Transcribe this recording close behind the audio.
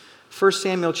1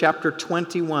 Samuel chapter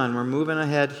 21. We're moving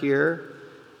ahead here.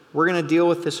 We're going to deal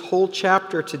with this whole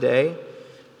chapter today.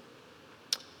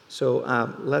 So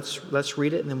let's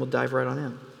read it and then we'll dive right on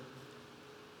in.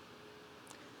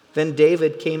 Then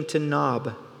David came to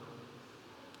Nob,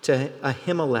 to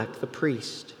Ahimelech the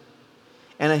priest.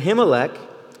 And Ahimelech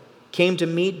came to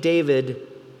meet David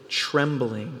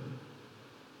trembling.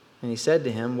 And he said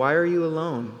to him, "Why are you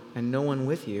alone and no one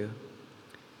with you?"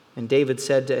 And David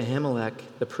said to Ahimelech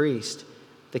the priest,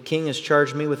 "The king has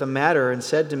charged me with a matter and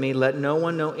said to me, 'Let no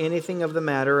one know anything of the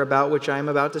matter about which I am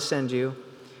about to send you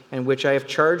and which I have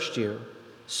charged you.'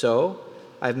 So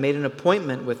I've made an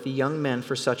appointment with the young men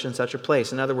for such and such a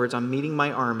place." In other words, I'm meeting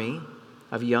my army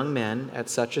of young men at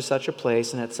such and such a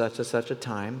place and at such and such a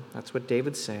time. That's what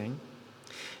David's saying.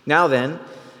 "Now then,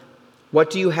 what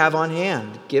do you have on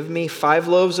hand? Give me 5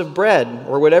 loaves of bread,"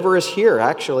 or whatever is here,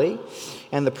 actually.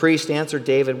 And the priest answered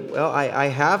David, "Well, I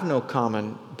have no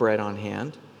common bread on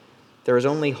hand. There is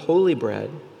only holy bread.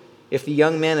 If the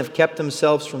young men have kept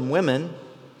themselves from women..."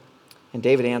 And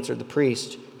David answered the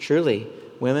priest, "Truly,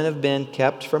 women have been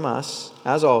kept from us,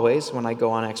 as always, when I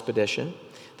go on expedition.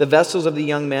 The vessels of the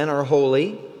young men are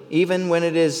holy, even when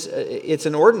it's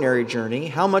an ordinary journey.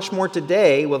 How much more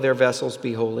today will their vessels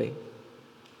be holy?"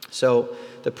 So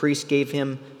the priest gave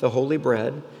him the holy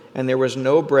bread, and there was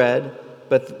no bread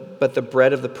but the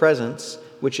bread of the presence,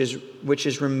 which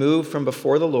is removed from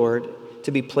before the Lord, to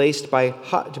be replaced by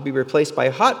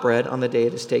hot bread on the day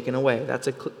it is taken away. That's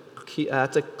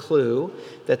a clue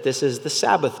that this is the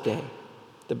Sabbath day.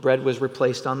 The bread was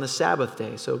replaced on the Sabbath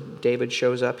day. So David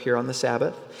shows up here on the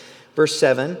Sabbath. Verse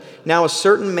 7, "Now a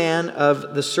certain man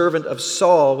of the servant of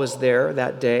Saul was there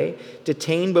that day,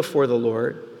 detained before the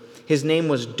Lord. His name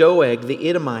was Doeg the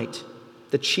Edomite,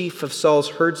 the chief of Saul's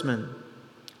herdsmen.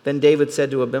 Then David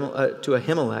said to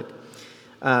Ahimelech,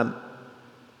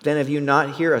 'Then have you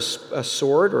not here a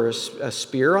sword or a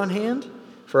spear on hand?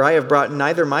 For I have brought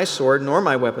neither my sword nor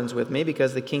my weapons with me,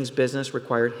 because the king's business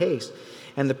required haste.'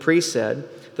 And the priest said,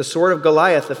 'The sword of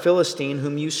Goliath the Philistine,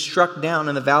 whom you struck down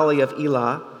in the valley of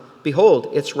Elah,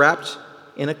 behold, it's wrapped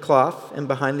in a cloth and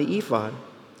behind the ephod.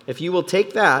 If you will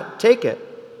take that, take it.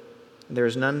 There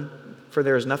is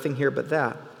nothing here but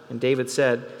that.' And David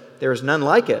said, 'There is none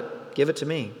like it. Give it to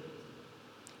me.'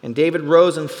 And David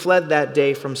rose and fled that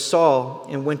day from Saul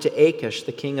and went to Achish,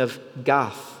 the king of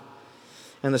Gath.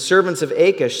 And the servants of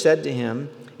Achish said to him,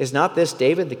 'Is not this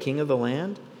David, the king of the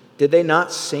land? Did they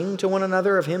not sing to one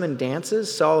another of him in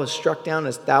dances? Saul is struck down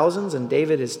his thousands, and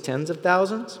David his tens of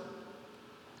thousands.'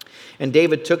 And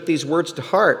David took these words to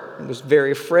heart and was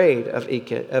very afraid of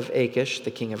Achish,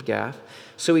 the king of Gath.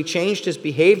 So he changed his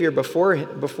behavior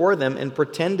before them and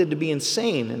pretended to be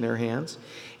insane in their hands,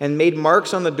 and made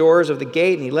marks on the doors of the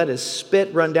gate, and he let his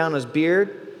spit run down his beard.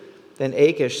 Then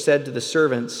Achish said to the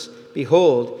servants,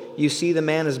 'Behold, you see the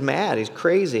man is mad, he's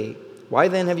crazy. Why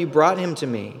then have you brought him to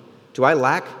me? Do I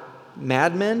lack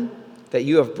madmen, that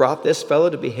you have brought this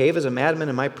fellow to behave as a madman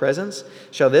in my presence?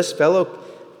 Shall this fellow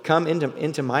come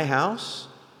into my house?'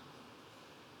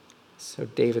 So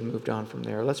David moved on from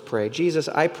there. Let's pray. Jesus,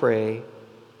 I pray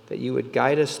that you would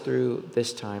guide us through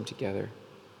this time together.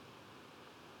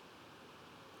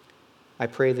 I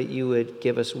pray that you would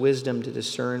give us wisdom to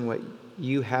discern what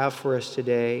you have for us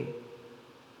today.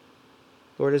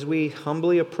 Lord, as we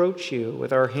humbly approach you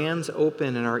with our hands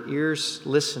open and our ears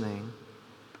listening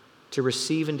to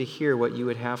receive and to hear what you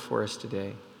would have for us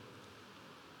today.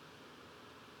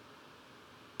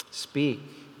 Speak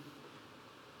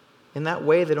in that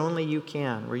way that only you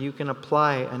can, where you can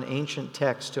apply an ancient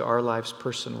text to our lives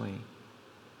personally.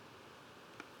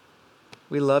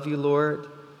 We love you, Lord.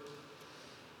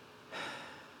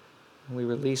 We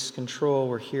release control.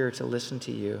 We're here to listen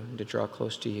to you and to draw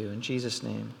close to you. In Jesus'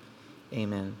 name,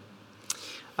 amen.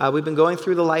 We've been going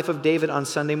through the life of David on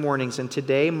Sunday mornings, and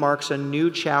today marks a new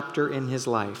chapter in his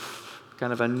life,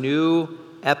 kind of a new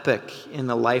epic in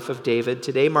the life of David.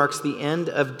 Today marks the end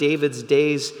of David's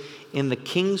days in the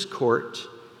king's court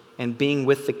and being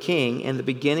with the king, and the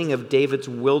beginning of David's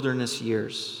wilderness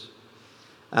years.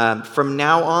 From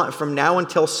now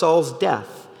until Saul's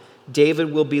death,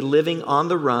 David will be living on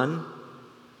the run,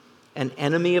 an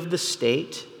enemy of the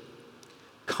state,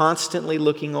 constantly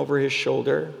looking over his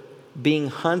shoulder, being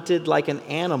hunted like an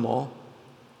animal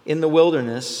in the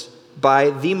wilderness by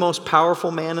the most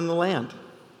powerful man in the land.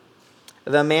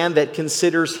 The man that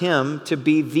considers him to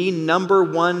be the number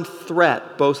one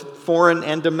threat, both foreign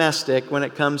and domestic, when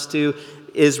it comes to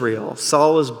Israel.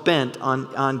 Saul is bent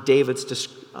on David's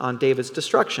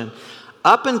destruction.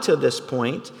 Up until this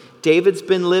point, David's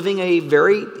been living a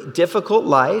very difficult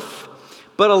life,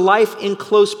 but a life in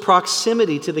close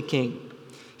proximity to the king.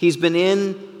 He's been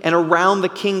in and around the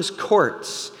king's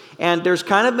courts. And there's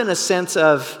kind of been a sense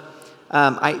of,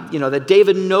 that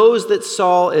David knows that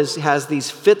Saul has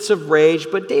these fits of rage,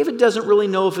 but David doesn't really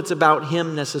know if it's about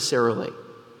him necessarily.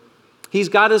 He's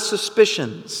got his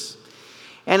suspicions.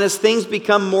 And as things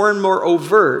become more and more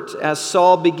overt, as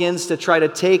Saul begins to try to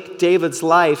take David's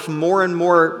life more and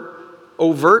more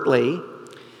overtly,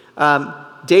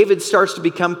 David starts to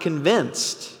become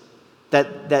convinced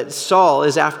that Saul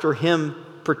is after him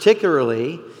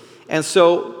particularly. And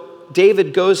so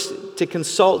David goes to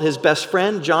consult his best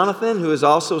friend, Jonathan, who is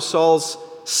also Saul's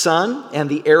son and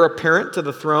the heir apparent to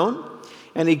the throne.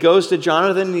 And he goes to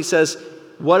Jonathan and he says,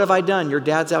 "What have I done? Your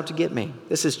dad's out to get me."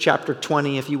 This is chapter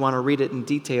 20. If you want to read it in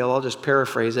detail, I'll just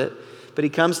paraphrase it. But he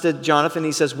comes to Jonathan and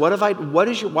he says,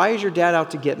 why is your dad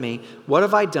out to get me? What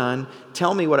have I done?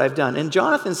 Tell me what I've done. And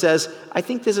Jonathan says, "I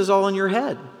think this is all in your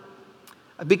head,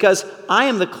 because I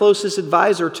am the closest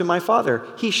advisor to my father.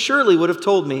 He surely would have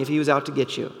told me if he was out to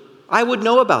get you. I would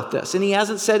know about this." And he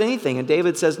hasn't said anything. And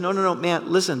David says, no, man,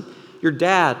 listen, your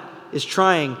dad is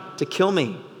trying to kill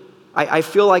me. I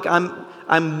feel like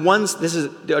this is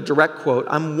a direct quote,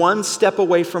 "I'm one step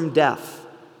away from death."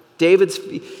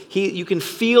 You can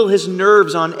feel his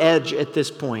nerves on edge at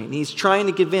this point. He's trying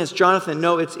to convince Jonathan,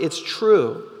 no, it's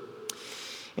true.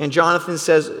 And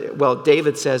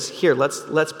David says, here,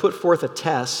 let's put forth a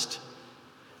test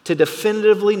to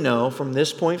definitively know from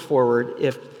this point forward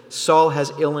if Saul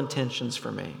has ill intentions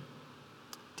for me.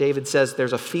 David says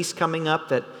there's a feast coming up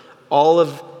that all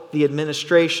of the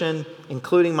administration,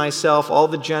 including myself, all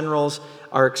the generals,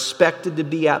 are expected to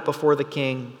be at before the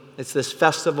king. It's this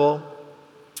festival.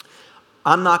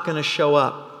 I'm not going to show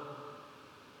up.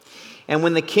 And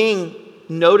when the king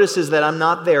notices that I'm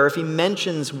not there, if he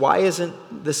mentions, why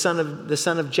isn't the son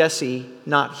of Jesse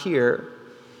not here,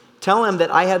 tell him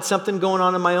that I had something going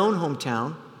on in my own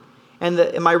hometown, and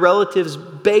that my relatives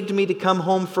begged me to come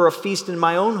home for a feast in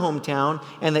my own hometown,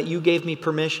 and that you gave me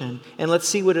permission. And let's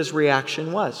see what his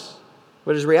reaction was,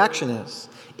 what his reaction is.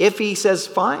 If he says,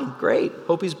 fine, great,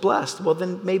 hope he's blessed, well,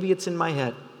 then maybe it's in my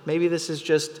head. Maybe this is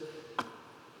just,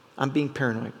 I'm being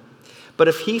paranoid. But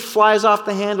if he flies off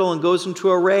the handle and goes into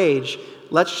a rage,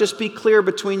 let's just be clear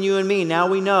between you and me. Now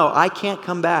we know I can't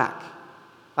come back.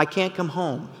 I can't come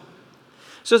home.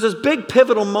 So it's this big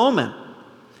pivotal moment,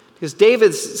 because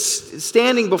David's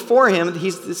standing before him.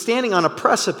 He's standing on a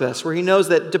precipice where he knows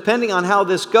that depending on how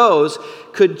this goes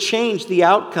could change the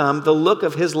outcome, the look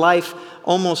of his life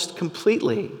almost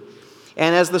completely.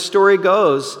 And as the story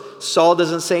goes, Saul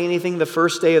doesn't say anything the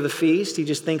first day of the feast. He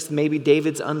just thinks maybe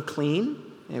David's unclean.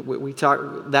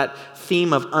 That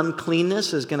theme of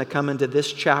uncleanness is going to come into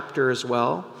this chapter as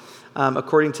well.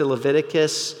 According to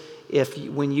Leviticus,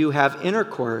 when you have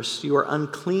intercourse, you are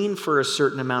unclean for a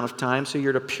certain amount of time. So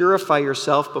you're to purify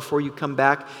yourself before you come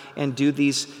back and do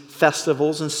these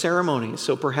festivals and ceremonies.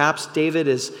 So perhaps David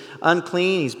is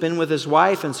unclean. He's been with his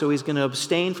wife, and so he's going to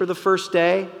abstain for the first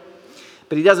day.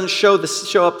 But he doesn't show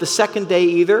up the second day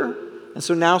either. And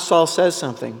so now Saul says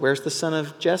something. Where's the son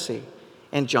of Jesse?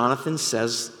 And Jonathan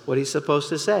says what he's supposed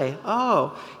to say.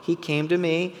 Oh, he came to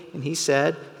me and he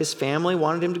said his family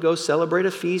wanted him to go celebrate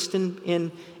a feast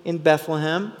in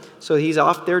Bethlehem. So he's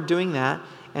off there doing that.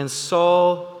 And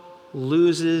Saul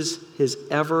loses his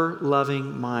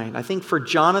ever-loving mind. I think for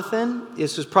Jonathan,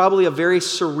 this was probably a very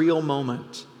surreal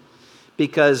moment,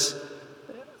 because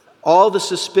all the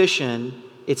suspicion,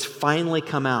 it's finally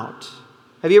come out.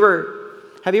 Have you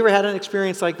ever had an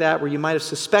experience like that where you might have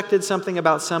suspected something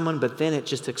about someone, but then it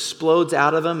just explodes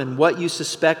out of them, and what you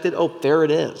suspected, oh, there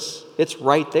it is. It's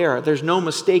right there. There's no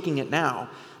mistaking it now.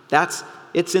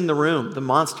 It's in the room. The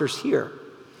monster's here.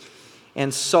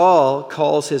 And Saul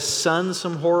calls his son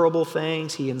some horrible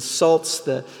things. He insults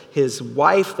his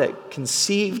wife that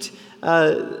conceived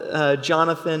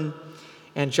Jonathan.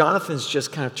 And Jonathan's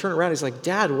just kind of turned around. He's like,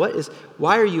 Dad,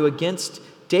 why are you against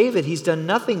David? He's done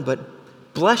nothing but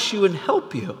bless you and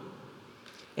help you.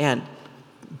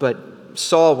 But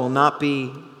Saul will not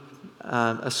be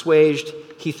assuaged.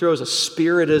 He throws a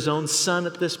spear at his own son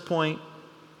at this point.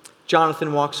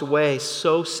 Jonathan walks away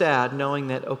so sad, knowing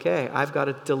that, okay, I've got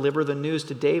to deliver the news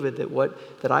to David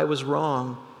that I was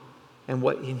wrong, and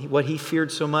what he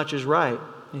feared so much is right.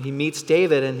 And he meets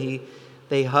David, and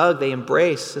they hug, they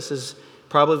embrace. This is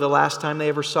probably the last time they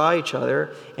ever saw each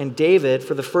other. And David,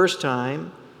 for the first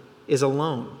time, is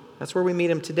alone. That's where we meet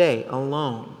him today,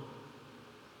 alone.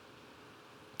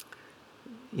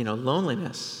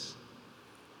 Loneliness.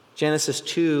 Genesis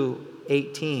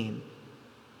 2:18.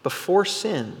 Before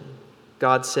sin,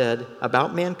 God said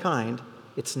about mankind,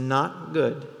 it's not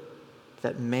good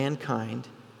that mankind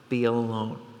be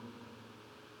alone.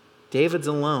 David's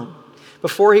alone.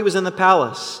 Before he was in the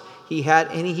palace,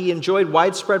 he enjoyed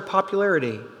widespread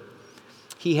popularity.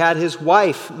 He had his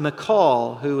wife,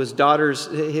 Michal, who was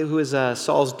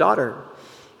Saul's daughter,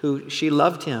 she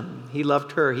loved him. He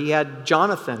loved her. He had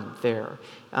Jonathan there.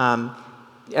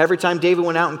 Every time David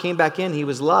went out and came back in, he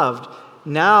was loved.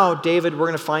 Now, David, we're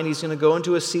going to find he's going to go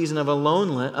into a season of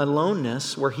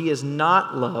aloneness where he is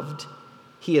not loved.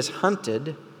 He is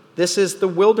hunted. This is the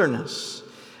wilderness.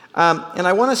 And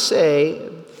I want to say,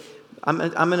 I'm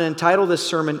going to entitle this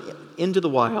sermon, Into the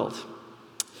Wild,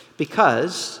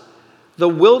 because the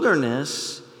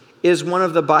wilderness is one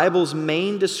of the Bible's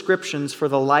main descriptions for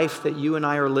the life that you and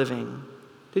I are living.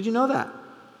 Did you know that?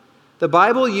 The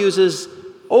Bible uses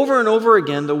over and over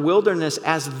again the wilderness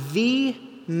as the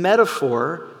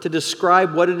metaphor to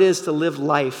describe what it is to live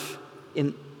life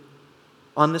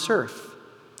on this earth.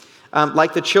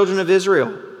 Like the children of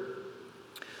Israel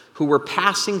who were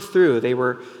passing through. They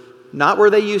were not where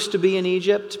they used to be in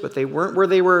Egypt, but they weren't where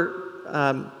they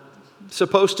were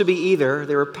supposed to be either.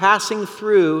 They were passing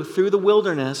through the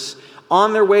wilderness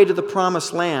on their way to the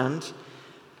promised land.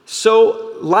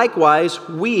 So likewise,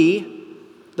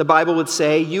 the Bible would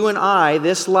say, you and I,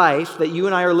 this life that you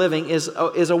and I are living is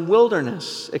a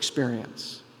wilderness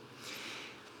experience.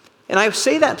 And I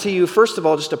say that to you, first of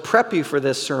all, just to prep you for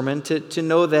this sermon, to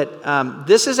know that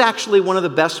this is actually one of the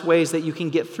best ways that you can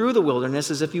get through the wilderness,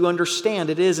 is if you understand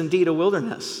it is indeed a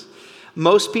wilderness.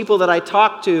 Most people that I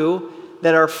talk to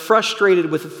that are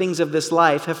frustrated with the things of this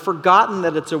life have forgotten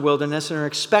that it's a wilderness and are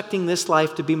expecting this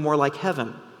life to be more like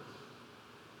heaven.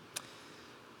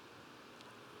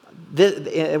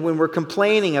 When we're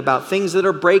complaining about things that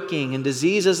are breaking and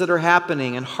diseases that are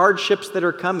happening and hardships that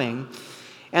are coming,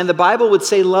 and the Bible would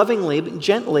say lovingly,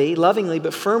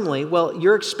 but firmly, well,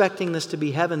 you're expecting this to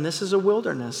be heaven. This is a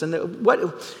wilderness. And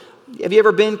have you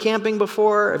ever been camping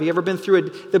before? Have you ever been through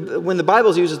when the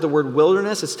Bible uses the word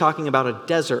wilderness, it's talking about a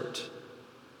desert.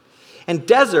 And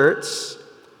deserts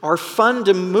are fun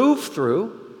to move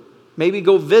through, maybe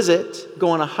go visit, go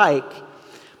on a hike.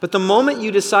 But the moment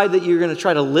you decide that you're going to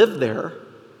try to live there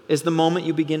is the moment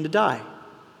you begin to die.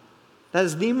 That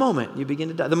is the moment you begin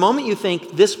to die. The moment you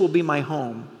think, this will be my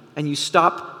home, and you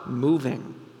stop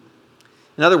moving.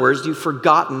 In other words, you've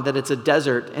forgotten that it's a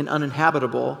desert and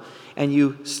uninhabitable, and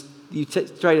you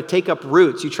try to take up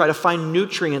roots. You try to find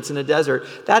nutrients in a desert.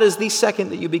 That is the second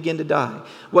that you begin to die.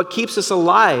 What keeps us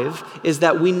alive is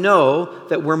that we know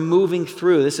that we're moving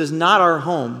through. This is not our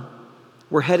home.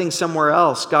 We're heading somewhere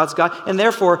else. God's God. And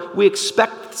therefore, we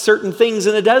expect certain things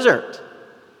in a desert.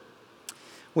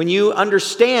 When you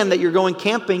understand that you're going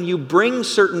camping, you bring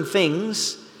certain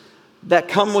things that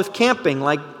come with camping,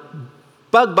 like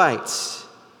bug bites.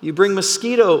 You bring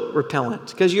mosquito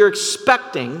repellent because you're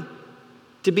expecting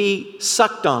to be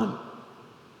sucked on,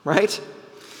 right?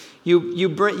 You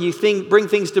bring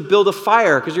things to build a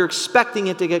fire because you're expecting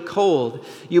it to get cold.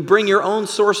 You bring your own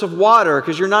source of water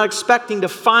because you're not expecting to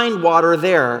find water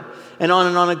there, and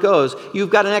on it goes. You've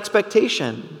got an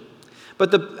expectation.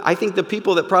 But I think the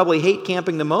people that probably hate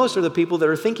camping the most are the people that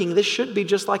are thinking this should be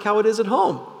just like how it is at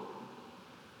home.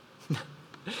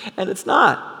 And it's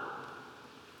not.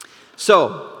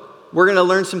 So, we're going to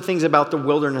learn some things about the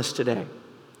wilderness today.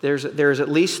 There's at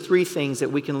least 3 things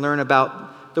that we can learn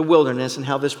about the wilderness and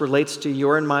how this relates to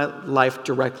your and my life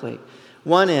directly.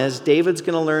 One is, David's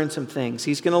going to learn some things.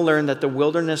 He's going to learn that the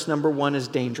wilderness, number 1, is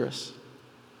dangerous.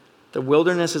 The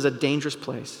wilderness is a dangerous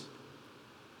place.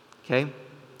 Okay?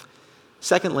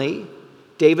 Secondly,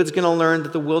 David's going to learn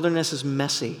that the wilderness is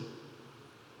messy.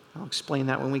 I'll explain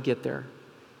that when we get there.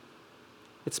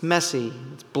 It's messy,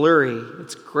 it's blurry,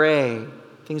 it's gray.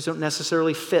 Things don't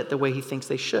necessarily fit the way he thinks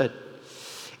they should.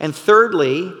 And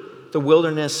thirdly, the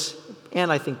wilderness,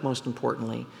 and I think most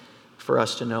importantly for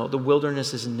us to know, the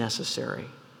wilderness is necessary.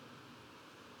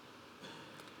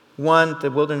 1,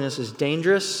 the wilderness is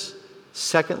dangerous.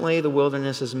 Secondly, the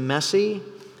wilderness is messy.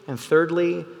 And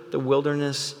thirdly, the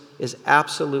wilderness is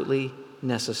absolutely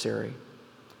necessary.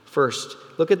 First,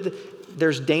 look at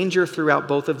there's danger throughout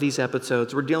both of these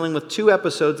episodes. We're dealing with 2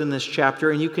 episodes in this chapter,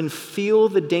 and you can feel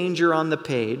the danger on the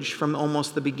page from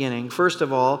almost the beginning. First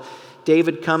of all,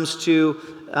 David comes to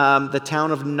the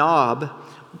town of Nob,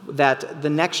 that the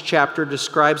next chapter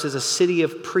describes as a city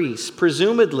of priests.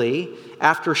 Presumably,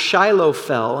 after Shiloh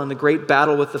fell in the great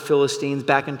battle with the Philistines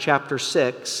back in chapter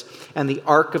 6, and the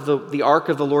ark of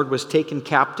the Lord was taken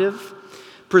captive.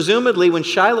 Presumably, when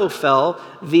Shiloh fell,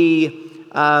 the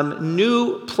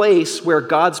new place where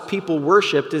God's people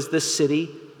worshipped is this city,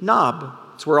 Nob.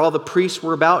 It's where all the priests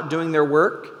were about doing their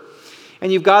work.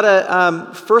 And you've got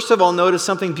to, first of all, notice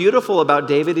something beautiful about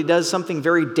David. He does something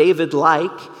very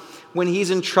David-like. When he's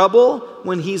in trouble,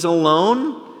 when he's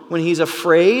alone, when he's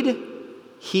afraid,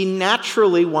 he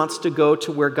naturally wants to go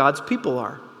to where God's people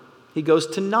are. He goes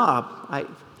to Nob.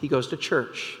 He goes to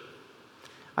church.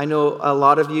 I know a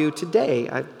lot of you today,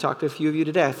 I've talked to a few of you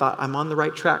today, I thought I'm on the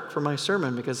right track for my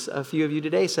sermon because a few of you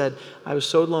today said, I was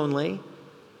so lonely,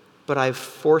 but I've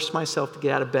forced myself to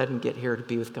get out of bed and get here to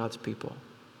be with God's people.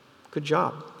 Good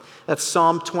job. That's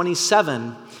Psalm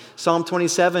 27. Psalm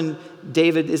 27,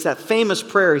 David, is that famous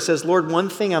prayer. He says, Lord, one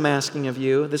thing I'm asking of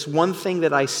you, this one thing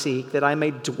that I seek, that I may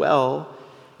dwell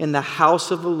in the house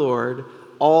of the Lord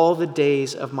all the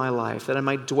days of my life, that I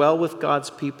might dwell with God's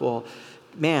people.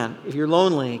 Man, if you're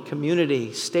lonely,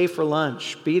 community, stay for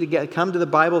lunch, be together, come to the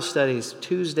Bible studies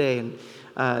Tuesday, and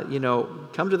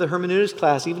come to the hermeneutics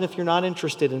class, even if you're not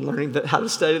interested in learning how to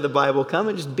study the Bible. Come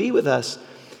and just be with us.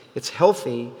 It's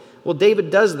healthy. Well,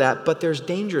 David does that, but there's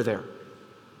danger there.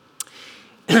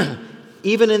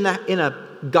 Even in a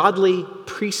godly,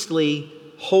 priestly,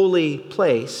 holy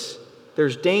place,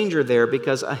 there's danger there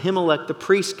because Ahimelech the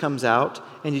priest comes out,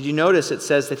 and did you notice it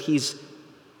says that he's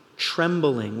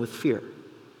trembling with fear?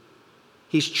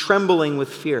 He's trembling with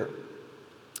fear.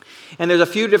 And there's a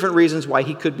few different reasons why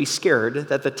he could be scared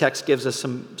that the text gives us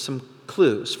some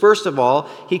clues. First of all,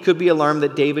 he could be alarmed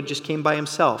that David just came by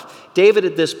himself. David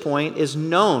at this point is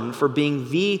known for being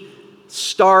the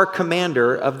star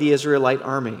commander of the Israelite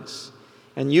armies.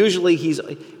 And usually he's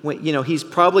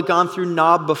probably gone through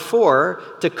Nob before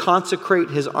to consecrate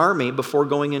his army before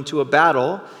going into a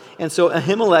battle. And so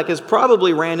Ahimelech has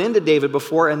probably ran into David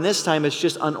before, and this time it's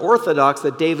just unorthodox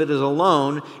that David is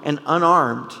alone and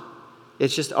unarmed.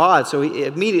 It's just odd. So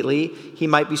he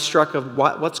might be struck of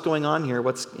what's going on here,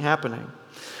 what's happening.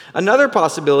 Another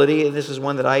possibility, and this is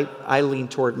one that I lean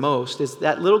toward most, is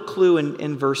that little clue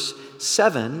in verse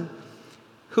 7.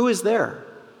 Who is there?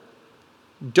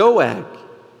 Doeg,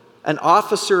 an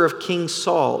officer of King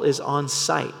Saul, is on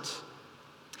site.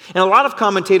 And a lot of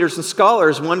commentators and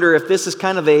scholars wonder if this is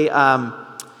kind of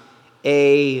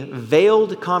a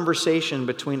veiled conversation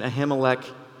between Ahimelech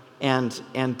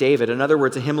and David. In other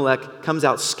words, Ahimelech comes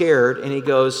out scared and he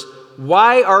goes,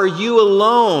 "Why are you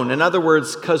alone?" In other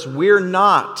words, because we're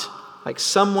not. Like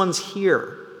someone's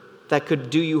here that could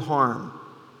do you harm.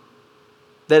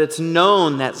 That it's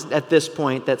known that at this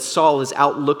point that Saul is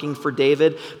out looking for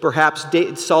David. Perhaps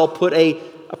Saul put a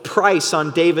price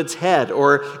on David's head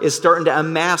or is starting to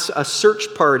amass a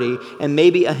search party, and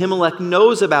maybe Ahimelech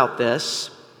knows about this,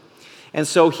 and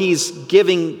so he's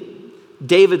giving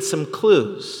David some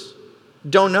clues.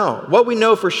 Don't know. What we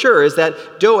know for sure is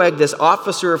that Doeg, this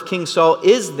officer of King Saul,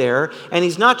 is there, and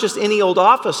he's not just any old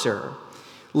officer.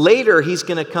 Later, he's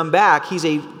going to come back. He's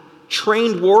a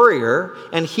trained warrior,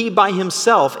 and he by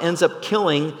himself ends up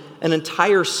killing an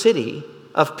entire city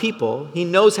of people. He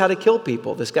knows how to kill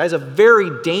people. This guy's a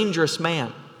very dangerous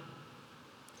man.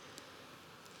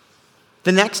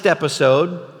 The next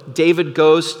episode, David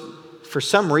goes, for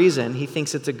some reason, he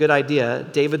thinks it's a good idea.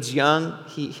 David's young.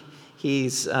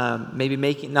 He's maybe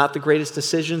making not the greatest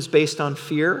decisions based on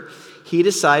fear. He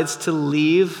decides to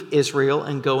leave Israel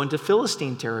and go into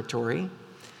Philistine territory.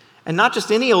 And not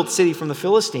just any old city from the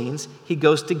Philistines, he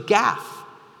goes to Gath.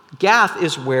 Gath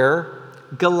is where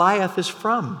Goliath is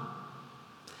from.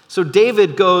 So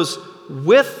David goes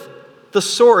with the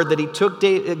sword that he took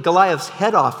Goliath's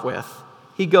head off with.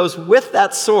 He goes with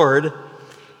that sword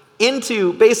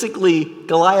into basically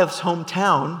Goliath's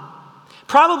hometown,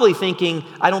 probably thinking,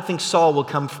 I don't think Saul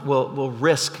will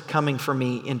risk coming for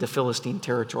me into Philistine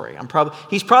territory.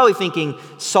 He's probably thinking,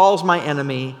 Saul's my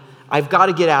enemy. I've got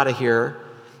to get out of here.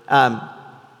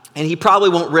 And he probably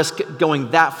won't risk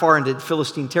going that far into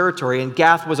Philistine territory. And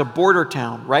Gath was a border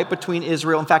town right between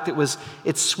Israel. In fact,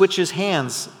 it switches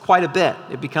hands quite a bit.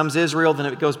 It becomes Israel, then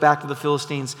it goes back to the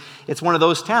Philistines. It's one of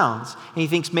those towns. And he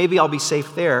thinks, maybe I'll be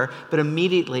safe there. But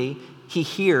immediately he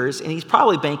hears, and he's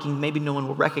probably banking, maybe no one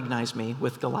will recognize me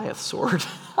with Goliath's sword.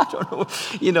 I don't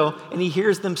know, and he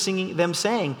hears them saying,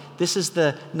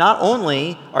 not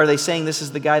only are they saying this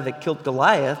is the guy that killed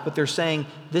Goliath, but they're saying,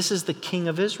 this is the king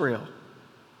of Israel.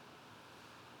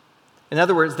 In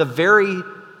other words, the very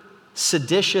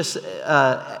seditious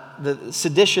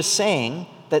saying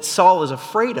that Saul is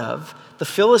afraid of, the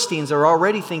Philistines are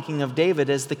already thinking of David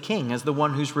as the king, as the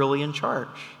one who's really in charge.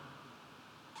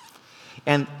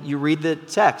 And you read the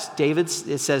text,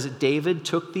 it says, David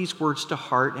took these words to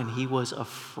heart and he was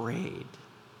afraid.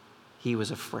 He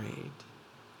was afraid.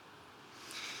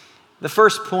 The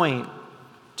first point,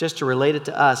 just to relate it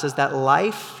to us, is that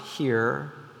life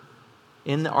here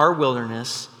in our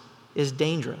wilderness is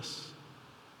dangerous.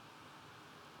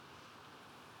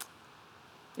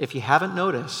 If you haven't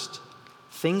noticed,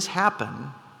 things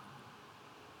happen.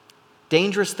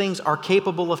 Dangerous things are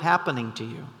capable of happening to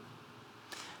you.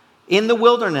 In the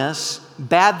wilderness,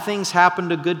 bad things happen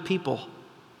to good people,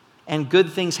 and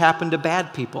good things happen to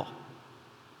bad people.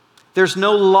 There's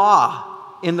no law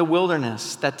in the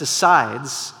wilderness that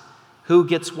decides who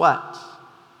gets what.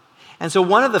 And so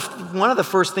one of the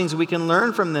first things we can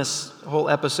learn from this whole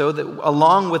episode, that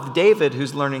along with David,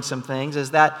 who's learning some things,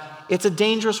 is that it's a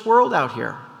dangerous world out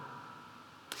here.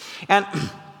 And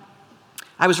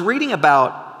I was reading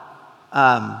about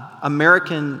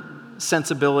American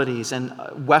sensibilities and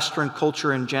Western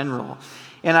culture in general.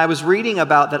 And I was reading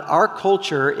about that our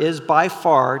culture is by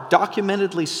far,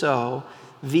 documentedly so,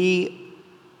 the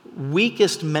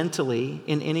weakest mentally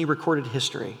in any recorded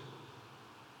history.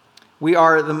 We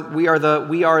are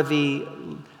the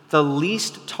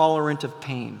least tolerant of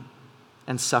pain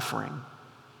and suffering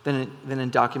than in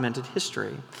documented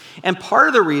history. And part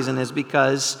of the reason is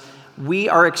because we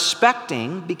are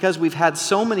expecting, because we've had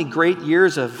so many great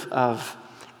years of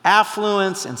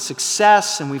affluence and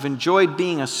success, and we've enjoyed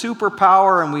being a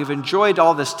superpower, and we've enjoyed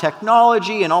all this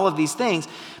technology and all of these things.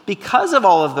 Because of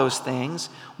all of those things,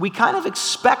 we kind of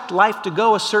expect life to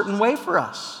go a certain way for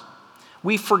us.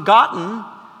 We've forgotten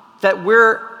that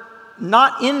we're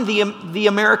not in the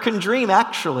American dream,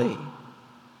 actually.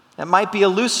 That might be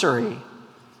illusory.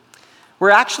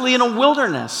 We're actually in a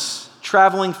wilderness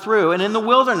traveling through, and in the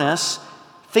wilderness,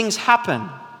 things happen.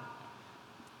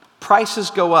 Prices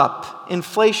go up,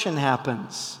 inflation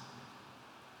happens,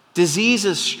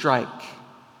 diseases strike,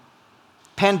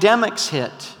 pandemics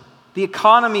hit, the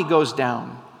economy goes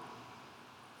down,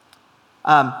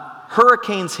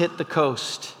 hurricanes hit the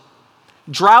coast,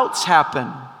 droughts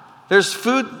happen, there's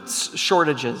food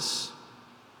shortages.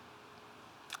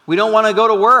 We don't want to go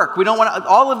to work. We don't want to.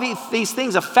 All of these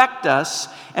things affect us,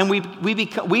 and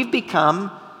we've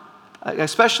become,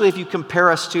 especially if you compare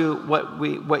us to what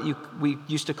we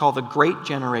used to call the Great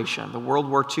Generation, the World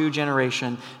War II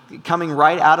generation, coming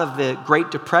right out of the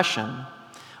Great Depression.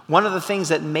 One of the things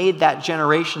that made that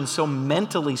generation so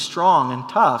mentally strong and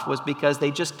tough was because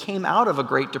they just came out of a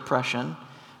Great Depression,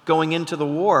 going into the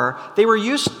war.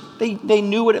 They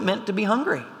knew what it meant to be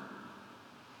hungry.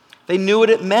 They knew what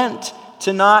it meant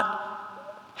to not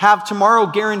have tomorrow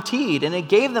guaranteed, and it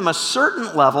gave them a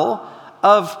certain level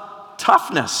of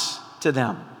toughness to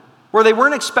them, where they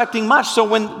weren't expecting much. So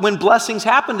when blessings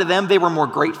happened to them, they were more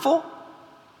grateful.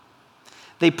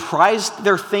 They prized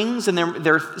their things and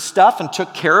their stuff and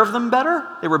took care of them better.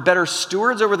 They were better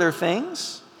stewards over their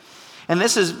things. And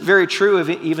this is very true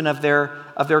even of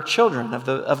their children,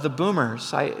 of the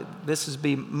boomers. This is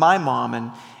my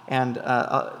mom and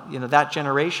that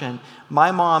generation.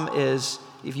 My mom is,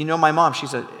 if you know my mom,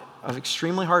 she's an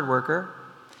extremely hard worker.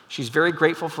 She's very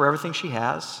grateful for everything she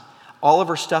has. All of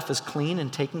her stuff is clean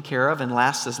and taken care of and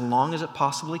lasts as long as it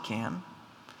possibly can.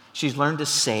 She's learned to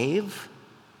save.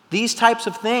 These types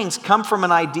of things come from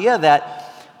an idea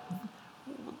that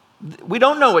we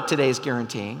don't know what today's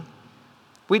guaranteeing.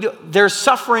 There's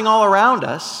suffering all around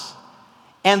us,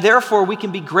 and therefore we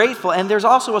can be grateful. And there's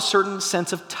also a certain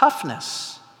sense of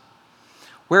toughness.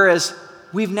 Whereas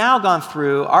we've now gone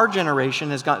through, our generation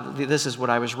has gone, this is what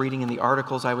I was reading in the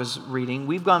articles I was reading,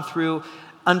 we've gone through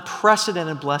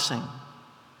unprecedented blessing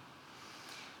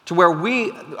to where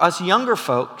us younger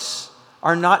folks,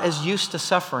 are not as used to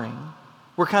suffering.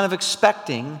 We're kind of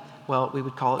expecting, well, we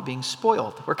would call it being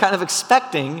spoiled. We're kind of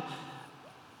expecting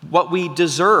what we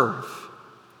deserve,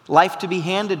 life to be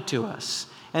handed to us.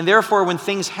 And therefore, when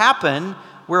things happen,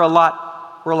 we're a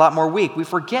lot more weak. We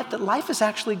forget that life is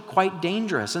actually quite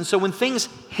dangerous. And so when things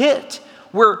hit,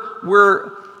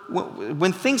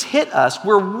 when things hit us,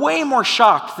 we're way more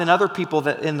shocked than other people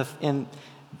that in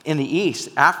the East,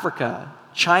 Africa,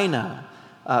 China,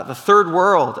 the third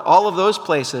world, all of those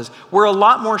places. We're a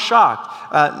lot more shocked.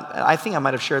 I think I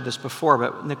might have shared this before,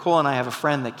 but Nicole and I have a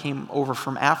friend that came over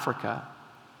from Africa,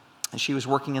 and she was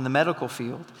working in the medical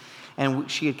field.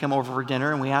 And she had come over for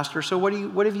dinner, and we asked her, so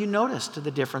what have you noticed the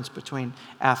difference between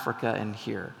Africa and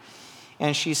here?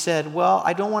 And she said, well,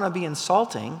 I don't want to be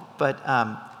insulting, but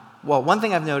one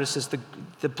thing I've noticed is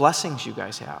the blessings you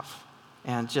guys have,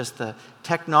 and just the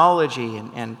technology,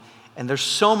 and there's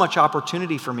so much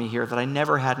opportunity for me here that I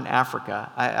never had in Africa.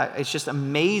 It's just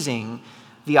amazing,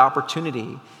 the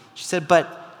opportunity. She said, but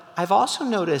I've also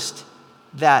noticed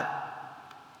that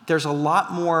there's a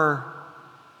lot more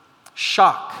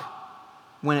shock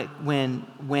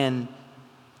when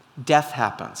death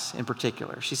happens, in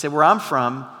particular. She said, where I'm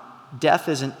from, death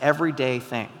is an everyday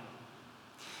thing.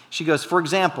 She goes, for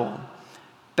example,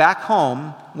 back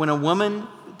home, when a woman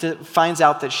finds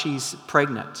out that she's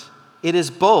pregnant, it is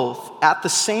both, at the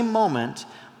same moment,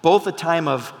 both a time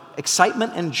of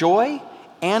excitement and joy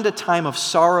and a time of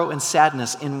sorrow and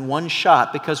sadness in one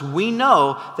shot, because we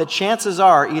know that chances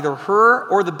are either her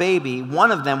or the baby,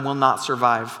 one of them will not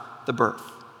survive the birth.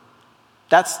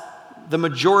 That's the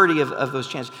majority of those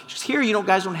chances. Just here,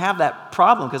 guys don't have that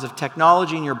problem because of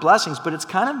technology and your blessings, but it's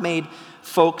kind of made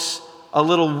folks a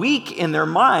little weak in their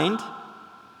mind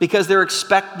because they're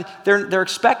expecting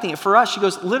it. For us, she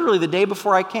goes, literally the day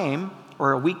before I came,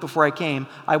 or a week before I came,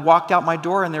 I walked out my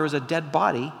door and there was a dead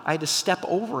body. I had to step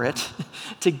over it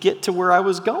to get to where I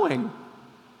was going.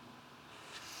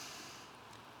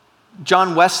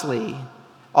 John Wesley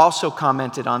also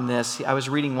commented on this. I was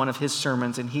reading one of his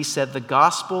sermons, and he said, the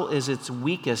gospel is its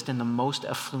weakest in the most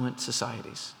affluent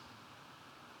societies.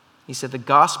 He said, the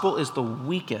gospel is the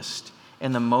weakest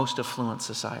in the most affluent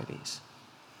societies.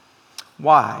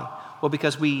 Why? Well,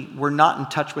 because we're not in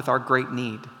touch with our great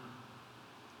need.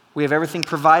 We have everything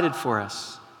provided for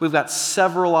us. We've got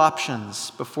several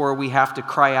options before we have to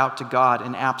cry out to God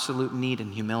in absolute need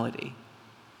and humility.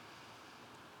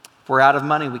 If we're out of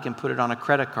money, we can put it on a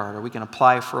credit card, or we can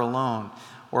apply for a loan,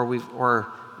 or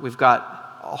we've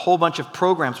got a whole bunch of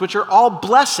programs, which are all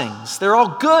blessings. They're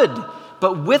all good.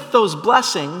 But with those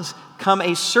blessings come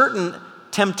a certain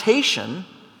temptation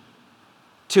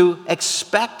to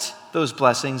expect those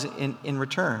blessings in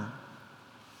return.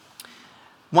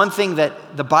 One thing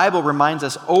that the Bible reminds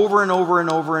us over and over and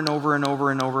over and over and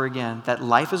over and over again, that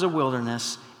life is a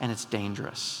wilderness and it's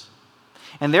dangerous.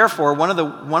 And therefore, one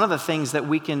of the things that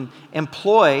we can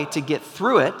employ to get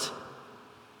through it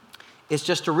is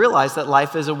just to realize that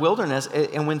life is a wilderness,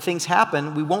 and when things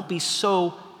happen, we won't be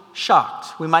so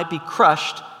shocked. We might be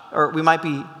crushed, or we might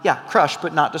be, crushed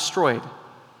but not destroyed.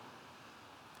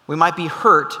 We might be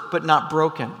hurt but not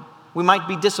broken. We might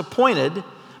be disappointed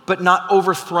but not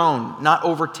overthrown, not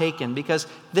overtaken, because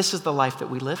this is the life that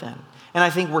we live in. And I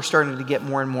think we're starting to get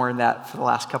more and more in that for the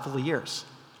last couple of years.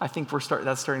 I think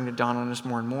that's starting to dawn on us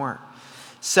more and more.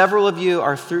 Several of you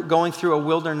are going through a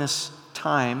wilderness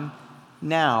time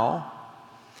now,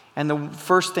 and the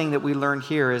first thing that we learn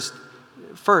here is,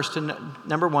 first,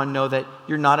 number one, know that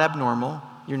you're not abnormal,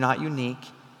 you're not unique,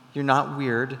 you're not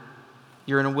weird,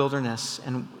 you're in a wilderness,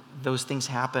 and those things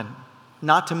happen.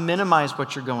 Not to minimize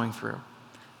what you're going through.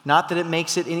 Not that it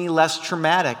makes it any less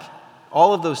traumatic,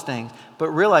 all of those things. But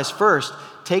realize first,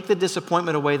 take the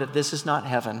disappointment away that this is not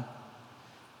heaven.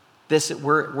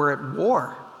 We're at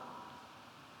war.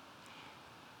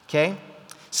 Okay?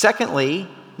 Secondly,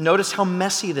 notice how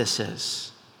messy this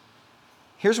is.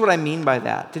 Here's what I mean by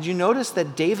that. Did you notice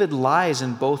that David lies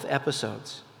in both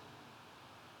episodes?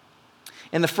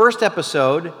 In the first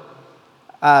episode,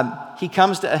 he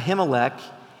comes to Ahimelech,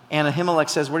 and Ahimelech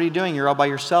says, what are you doing? You're all by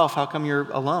yourself. How come you're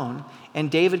alone?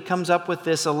 And David comes up with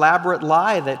this elaborate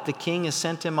lie that the king has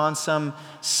sent him on some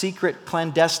secret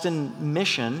clandestine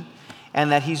mission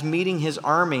and that he's meeting his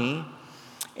army,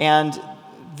 and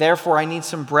therefore I need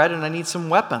some bread and I need some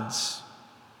weapons.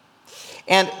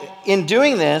 And in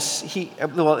doing this,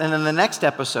 and in the next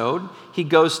episode, he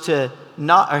goes to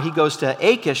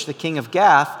Achish, the king of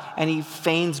Gath, and he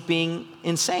feigns being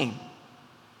insane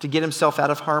to get himself out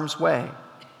of harm's way.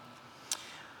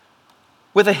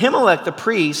 With Ahimelech the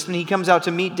priest, when he comes out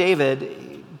to meet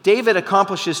David, David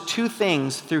accomplishes two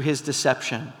things through his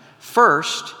deception.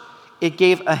 First, it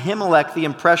gave Ahimelech the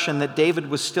impression that David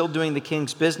was still doing the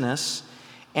king's business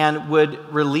and would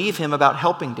relieve him about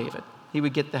helping David. He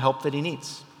would get the help that he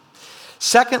needs.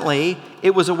 Secondly,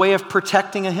 it was a way of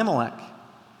protecting Ahimelech.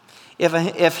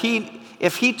 If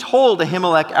he told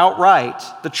Ahimelech outright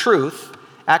the truth,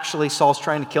 actually Saul's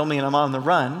trying to kill me and I'm on the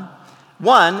run,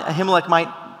 one, Ahimelech might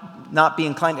not be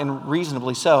inclined, and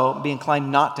reasonably so, be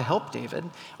inclined not to help David.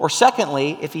 Or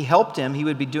secondly, if he helped him, he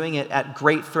would be doing it at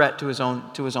great threat to his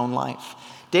own life.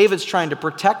 David's trying to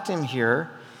protect him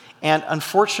here, and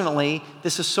unfortunately,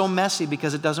 this is so messy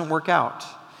because it doesn't work out.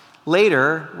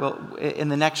 Later, in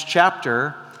the next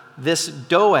chapter, this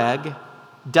Doeg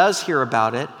does hear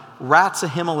about it, rats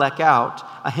Ahimelech out.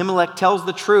 Ahimelech tells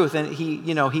the truth, and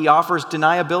he offers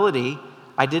deniability.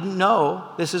 I didn't know.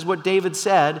 This is what David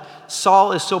said.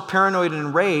 Saul is so paranoid and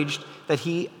enraged that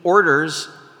he orders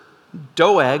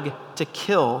Doeg to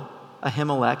kill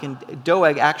Ahimelech, and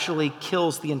Doeg actually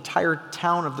kills the entire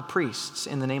town of the priests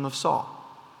in the name of Saul.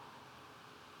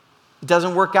 It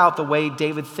doesn't work out the way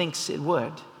David thinks it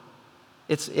would.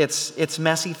 It's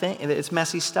messy thing. It's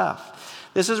messy stuff.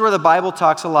 This is where the Bible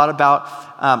talks a lot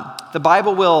about. The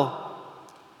Bible will,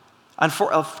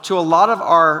 to a lot of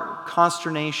our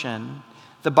consternation,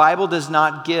 the Bible does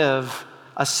not give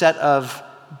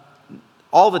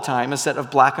all the time a set of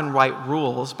black and white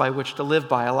rules by which to live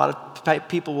by. A lot of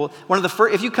people will,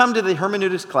 if you come to the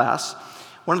hermeneutics class,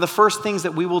 one of the first things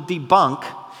that we will debunk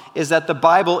is that the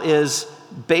Bible is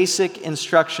basic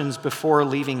instructions before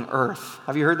leaving earth.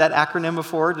 Have you heard that acronym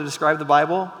before to describe the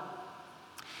Bible?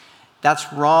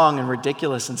 That's wrong and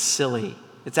ridiculous and silly.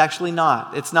 It's actually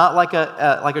not. It's not like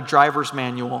a driver's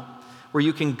manual where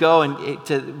you can go and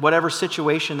to whatever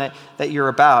situation that you're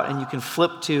about, and you can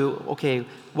flip to, okay,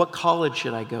 what college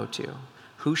should I go to?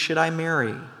 Who should I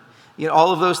marry?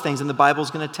 All of those things, and the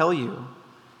Bible's going to tell you.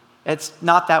 It's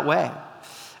not that way.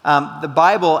 The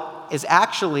Bible is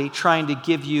actually trying to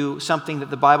give you something that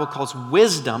the Bible calls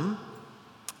wisdom.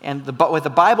 And what the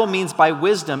Bible means by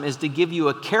wisdom is to give you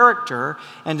a character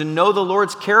and to know the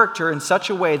Lord's character in such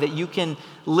a way that you can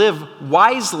live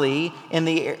wisely in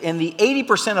the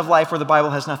 80% of life where the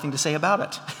Bible has nothing to say about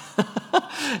it.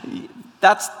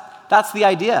 That's the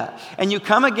idea. And you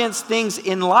come against things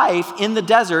in life, in the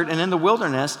desert and in the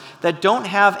wilderness, that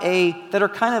that are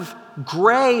kind of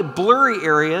gray, blurry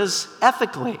areas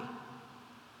ethically.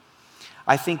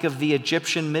 I think of the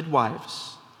Egyptian midwives.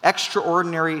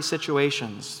 Extraordinary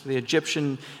situations. The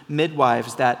Egyptian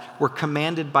midwives that were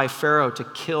commanded by Pharaoh to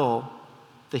kill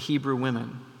the Hebrew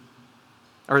women,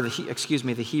 or the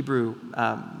Hebrew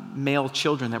male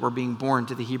children that were being born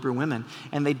to the Hebrew women,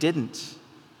 and they didn't.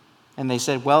 And they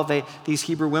said, well, these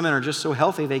Hebrew women are just so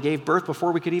healthy, they gave birth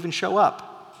before we could even show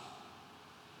up.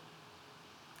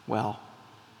 Well,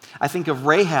 I think of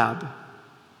Rahab,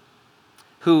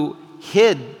 who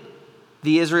hid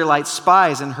the Israelite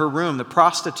spies in her room, the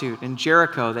prostitute in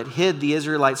Jericho that hid the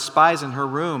Israelite spies in her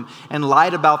room and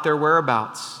lied about their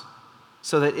whereabouts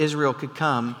so that Israel could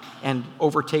come and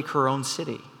overtake her own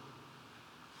city.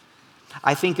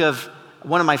 I think of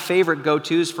one of my favorite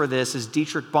go-tos for this is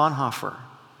Dietrich Bonhoeffer,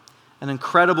 an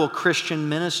incredible Christian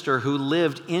minister who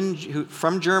lived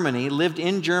from Germany, lived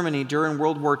in Germany during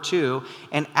World War II,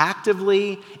 and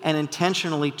actively and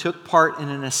intentionally took part in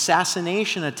an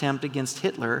assassination attempt against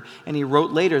Hitler. And he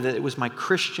wrote later that it was my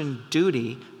Christian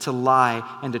duty to lie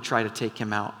and to try to take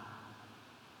him out.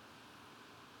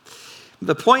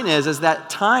 The point is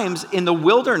that times in the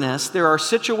wilderness, there are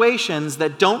situations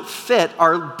that don't fit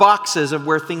our boxes of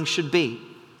where things should be.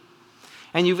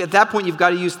 And at that point, you've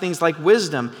got to use things like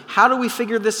wisdom. How do we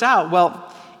figure this out?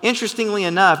 Well, interestingly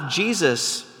enough,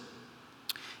 Jesus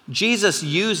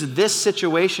used this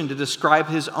situation to describe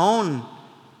his own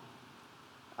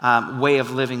way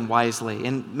of living wisely.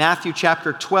 In Matthew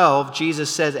chapter 12, Jesus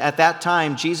says, at that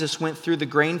time, Jesus went through the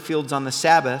grain fields on the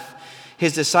Sabbath.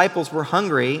 His disciples were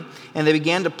hungry, and they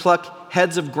began to pluck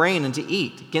heads of grain and to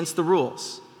eat against the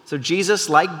rules. So Jesus,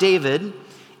 like David,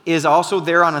 is also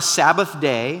there on a Sabbath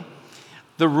day.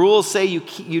 The rules say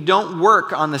you don't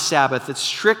work on the Sabbath. It's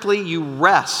strictly you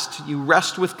rest. You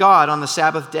rest with God on the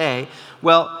Sabbath day.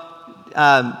 Well,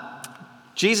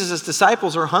 Jesus'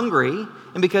 disciples are hungry,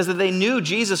 and because they knew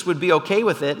Jesus would be okay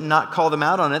with it and not call them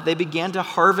out on it, they began to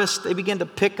harvest, they began to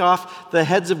pick off the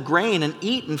heads of grain and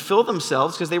eat and fill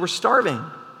themselves because they were starving.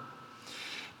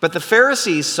 But the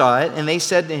Pharisees saw it, and they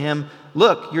said to him,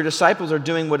 look, your disciples are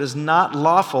doing what is not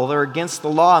lawful. They're against the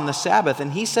law on the Sabbath.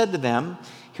 And he said to them,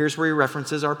 here's where he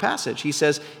references our passage. He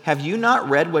says, have you not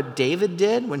read what David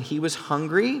did when he was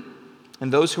hungry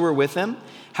and those who were with him?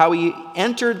 How he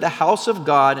entered the house of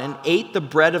God and ate the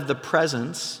bread of the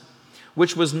presence,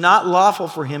 which was not lawful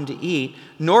for him to eat,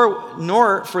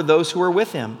 nor for those who were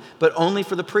with him, but only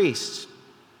for the priests.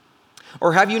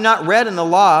 Or have you not read in the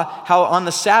law how on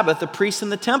the Sabbath the priests in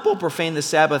the temple profane the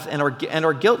Sabbath and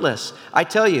are guiltless? I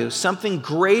tell you, something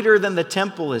greater than the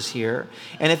temple is here.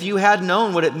 And if you had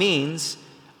known what it means,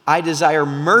 I desire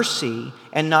mercy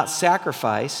and not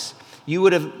sacrifice, you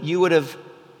would have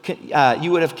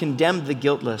condemned the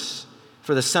guiltless,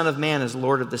 for the Son of Man is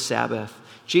Lord of the Sabbath.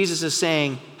 Jesus is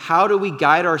saying, how do we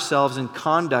guide ourselves in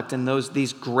conduct in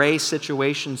these gray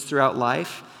situations throughout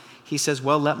life? He says,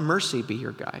 well, let mercy be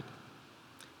your guide.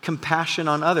 Compassion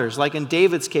on others. Like in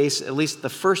David's case, at least the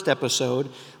first episode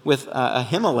with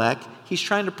Ahimelech, he's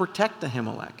trying to protect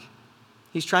Ahimelech.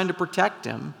 He's trying to protect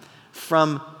him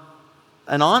from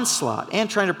an onslaught and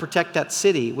trying to protect that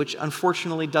city, which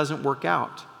unfortunately doesn't work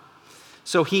out.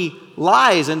 So he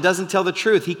lies and doesn't tell the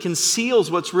truth. He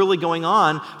conceals what's really going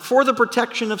on for the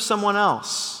protection of someone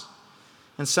else.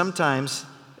 And sometimes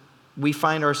we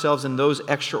find ourselves in those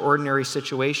extraordinary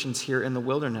situations here in the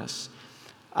wilderness.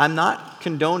 I'm not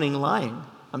condoning lying.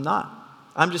 I'm not.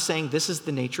 I'm just saying this is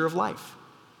the nature of life.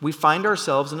 We find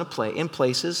ourselves in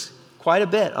places quite a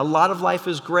bit. A lot of life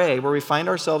is gray, where we find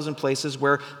ourselves in places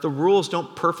where the rules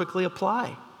don't perfectly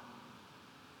apply.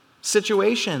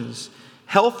 Situations,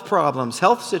 health problems,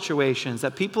 health situations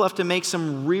that people have to make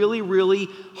some really, really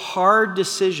hard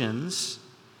decisions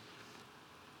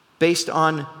based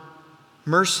on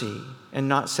mercy and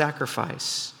not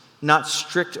sacrifice. not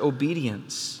strict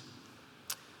obedience.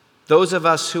 Those of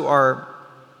us who are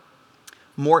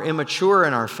more immature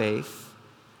in our faith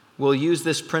will use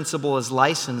this principle as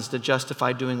license to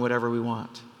justify doing whatever we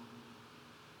want.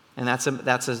 And that's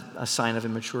a sign of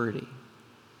immaturity.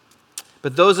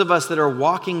 But those of us that are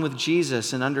walking with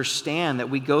Jesus and understand that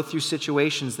we go through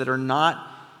situations that are not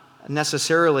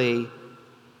necessarily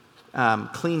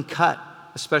clean cut,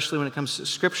 especially when it comes to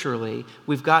scripturally,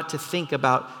 we've got to think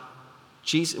about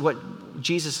what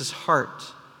Jesus'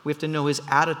 heart. We have to know his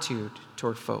attitude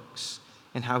toward folks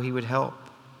and how he would help.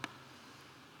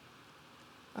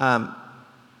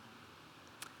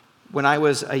 When I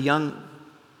was a young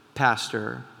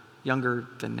pastor, younger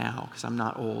than now, because I'm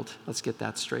not old. Let's get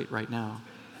that straight right now.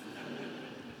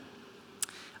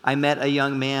 I met a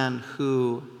young man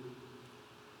who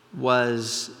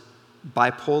was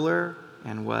bipolar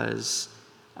and was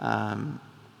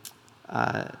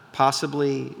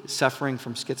possibly suffering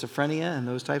from schizophrenia and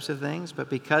those types of things, but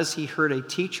because he heard a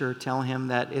teacher tell him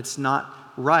that it's not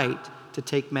right to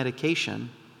take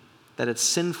medication, that it's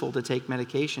sinful to take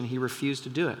medication, he refused to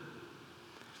do it.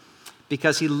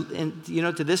 Because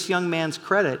to this young man's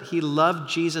credit, he loved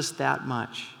Jesus that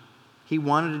much. He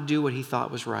wanted to do what he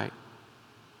thought was right.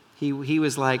 He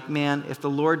was like, man, if the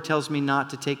Lord tells me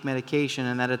not to take medication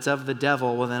and that it's of the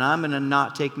devil, well, then I'm going to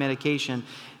not take medication.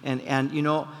 And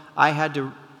I had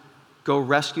to go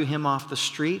rescue him off the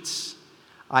streets.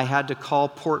 I had to call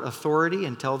Port Authority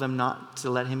and tell them not to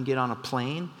let him get on a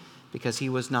plane because he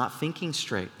was not thinking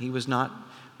straight. He was not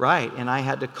right. And I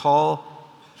had to call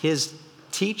his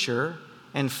teacher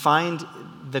and find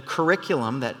the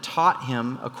curriculum that taught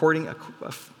him,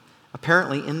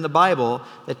 apparently in the Bible,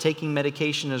 that taking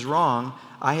medication is wrong.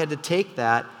 I had to take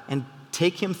that and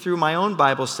take him through my own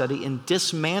Bible study and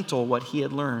dismantle what he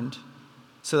had learned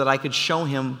so that I could show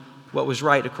him what was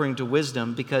right according to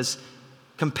wisdom, because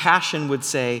compassion would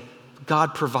say,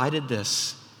 God provided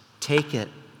this. Take it.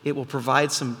 It will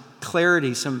provide some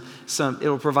clarity, it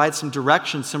will provide some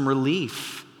direction, some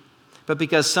relief. But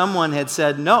because someone had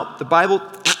said, no, the Bible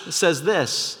says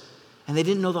this, and they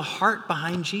didn't know the heart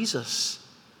behind Jesus.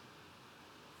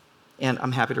 And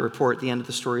I'm happy to report the end of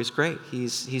the story is great.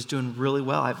 He's doing really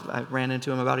well. I ran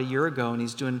into him about a year ago, and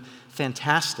he's doing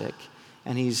fantastic.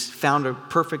 And he's found a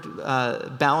perfect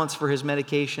balance for his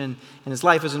medication. And his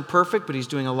life isn't perfect, but he's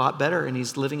doing a lot better. And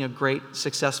he's living a great,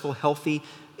 successful, healthy,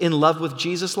 in love with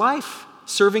Jesus life,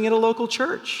 serving at a local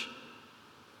church.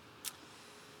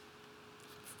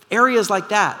 Areas like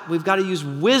that, we've got to use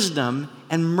wisdom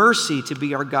and mercy to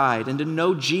be our guide and to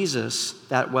know Jesus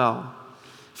that well.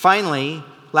 Finally,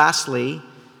 lastly,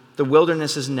 the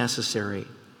wilderness is necessary.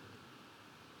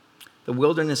 The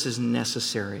wilderness is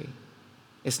necessary.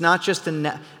 It's not just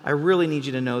I really need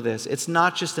you to know this. It's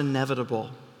not just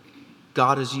inevitable.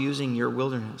 God is using your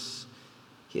wilderness.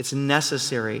 It's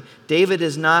necessary. David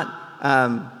is not.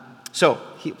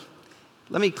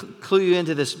 Let me clue you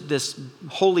into this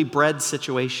holy bread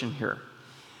situation here.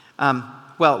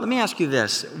 Well, let me ask you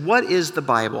this. What is the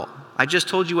Bible? I just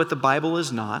told you what the Bible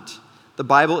is not. The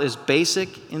Bible is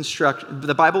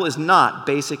The Bible is not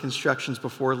basic instructions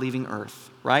before leaving earth,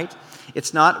 right?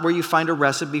 It's not where you find a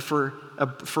recipe for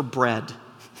bread.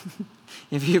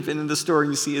 If you've been in the store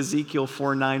and you see Ezekiel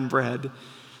 4:9 bread,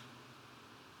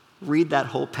 read that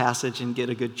whole passage and get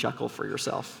a good chuckle for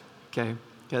yourself, okay?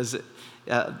 Because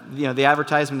the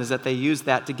advertisement is that they use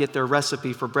that to get their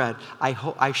recipe for bread.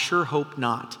 I sure hope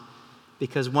not,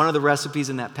 because one of the recipes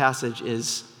in that passage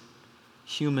is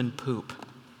human poop.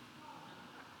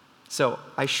 So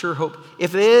I sure hope,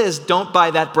 if it is, don't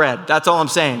buy that bread. That's all I'm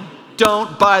saying.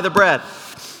 Don't buy the bread.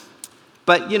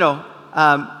 But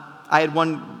I had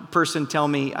one person tell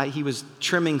me he was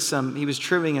trimming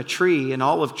a tree, an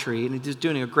olive tree, and he's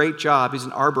doing a great job. He's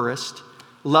an arborist,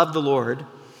 loved the Lord.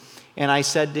 And I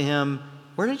said to him,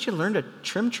 where did you learn to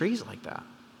trim trees like that?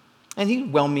 And he's a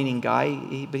well-meaning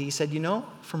guy, but he said,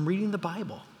 from reading the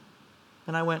Bible.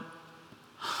 And I went,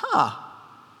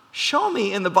 show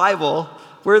me in the Bible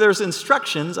where there's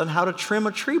instructions on how to trim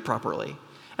a tree properly.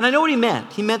 And I know what he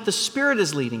meant. He meant the Spirit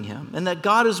is leading him and that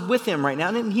God is with him right now.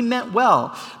 And he meant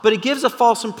well. But it gives a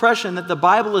false impression that the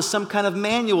Bible is some kind of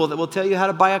manual that will tell you how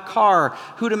to buy a car,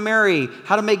 who to marry,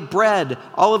 how to make bread,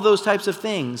 all of those types of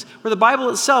things. Where the Bible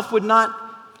itself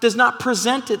does not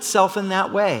present itself in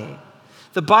that way.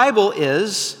 The Bible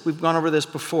is, we've gone over this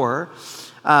before,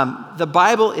 the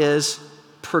Bible is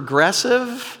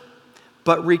progressive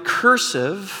but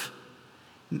recursive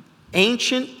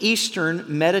ancient Eastern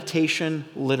meditation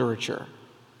literature.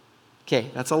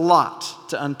 Okay, that's a lot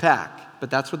to unpack, but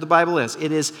that's what the Bible is.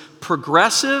 It is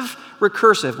progressive,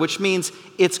 recursive, which means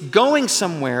it's going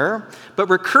somewhere, but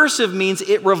recursive means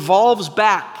it revolves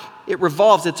back. It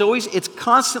revolves. It's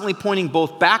constantly pointing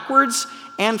both backwards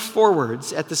and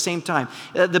forwards at the same time.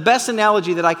 The best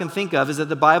analogy that I can think of is that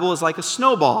the Bible is like a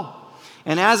snowball.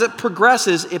 And as it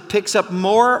progresses, it picks up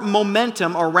more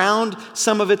momentum around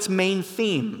some of its main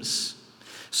themes.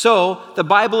 So the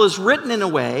Bible is written in a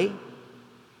way,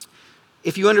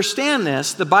 if you understand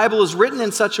this, the Bible is written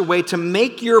in such a way to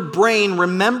make your brain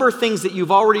remember things that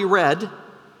you've already read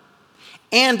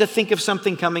and to think of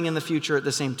something coming in the future at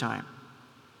the same time.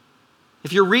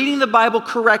 If you're reading the Bible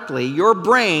correctly, your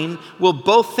brain will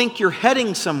both think you're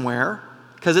heading somewhere,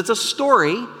 because it's a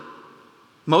story.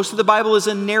 Most of the Bible is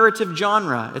a narrative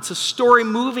genre. It's a story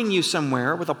moving you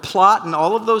somewhere with a plot and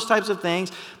all of those types of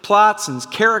things. Plots and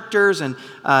characters and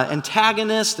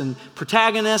antagonists and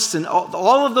protagonists and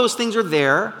all of those things are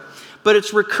there. But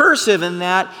it's recursive in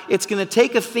that it's going to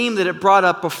take a theme that it brought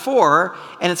up before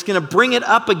and it's going to bring it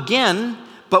up again,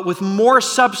 but with more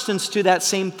substance to that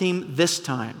same theme this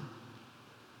time.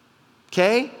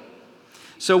 Okay?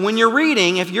 So when you're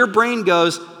reading, if your brain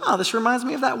goes, oh, this reminds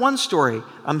me of that one story,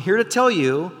 I'm here to tell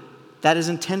you that is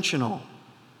intentional.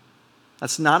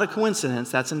 That's not a coincidence,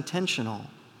 that's intentional.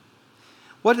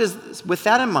 With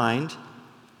that in mind,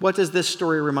 what does this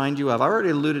story remind you of?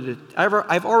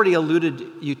 I've already alluded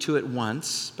you to it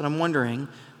once, but I'm wondering,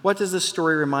 what does this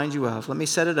story remind you of? Let me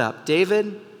set it up.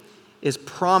 David is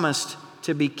promised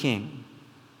to be king.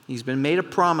 He's been made a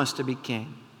promise to be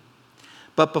king.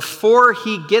 But before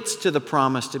he gets to the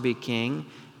promise to be king,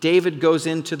 David goes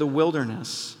into the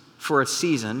wilderness for a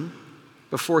season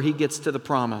before he gets to the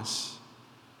promise.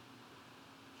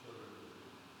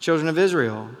 Children of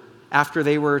Israel, after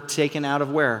they were taken out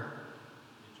of where?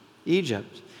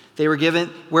 Egypt. They were given,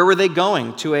 where were they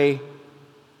going? To a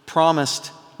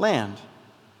promised land.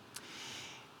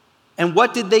 And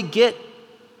what did they get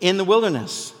in the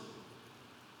wilderness?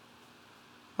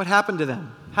 What happened to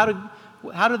them? How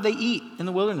did they eat in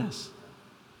the wilderness?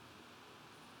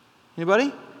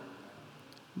 Anybody?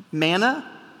 Manna,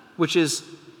 which is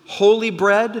holy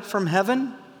bread from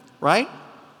heaven, right?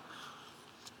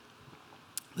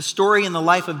 The story in the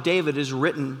life of David is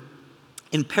written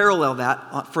in parallel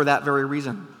for that very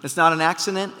reason. It's not an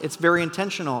accident, it's very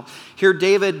intentional. Here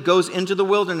David goes into the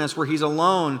wilderness where he's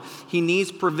alone, he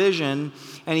needs provision,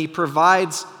 and he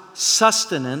provides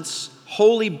sustenance,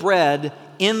 holy bread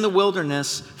in the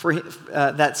wilderness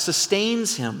that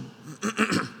sustains him.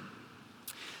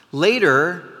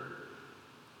 Later,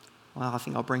 well, I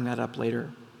think I'll bring that up later.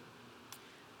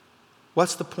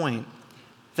 What's the point?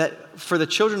 That for the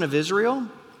children of Israel,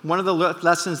 one of the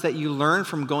lessons that you learn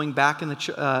from going back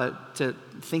to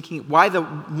thinking,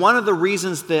 one of the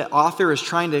reasons the author is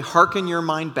trying to hearken your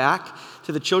mind back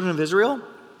to the children of Israel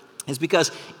is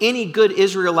because any good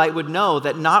Israelite would know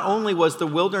that not only was the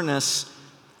wilderness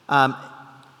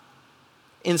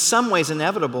in some ways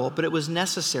inevitable, but it was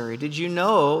necessary. Did you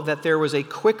know that there was a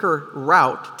quicker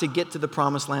route to get to the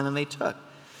promised land than they took?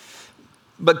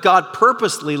 But God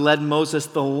purposely led Moses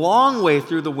the long way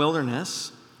through the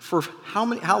wilderness for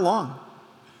how long?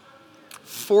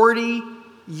 40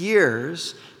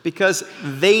 years, because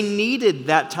they needed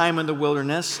that time in the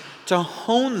wilderness to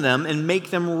hone them and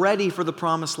make them ready for the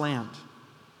promised land.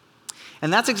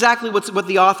 And that's exactly what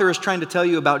the author is trying to tell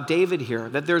you about David here,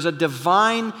 that there's a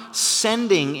divine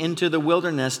sending into the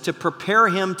wilderness to prepare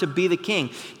him to be the king.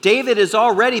 David has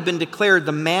already been declared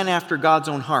the man after God's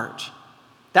own heart.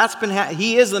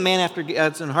 He is the man after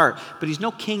God's own heart, but he's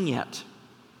no king yet.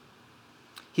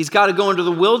 He's got to go into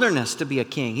the wilderness to be a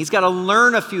king. He's got to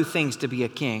learn a few things to be a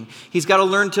king. He's got to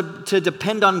learn to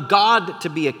depend on God to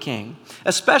be a king,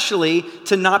 especially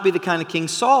to not be the kind of king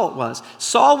Saul was.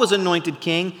 Saul was anointed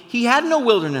king. He had no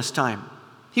wilderness time.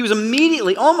 He was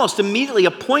almost immediately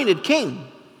appointed king.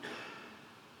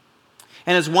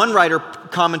 And as one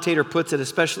commentator puts it,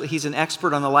 especially, he's an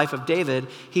expert on the life of David,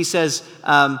 he says,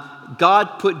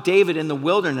 God put David in the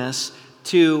wilderness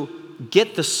to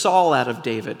get the Saul out of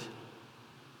David.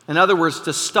 In other words,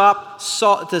 to stop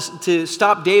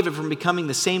David from becoming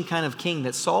the same kind of king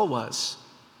that Saul was.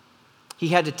 He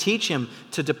had to teach him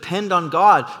to depend on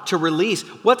God, to release.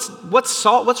 What's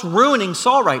ruining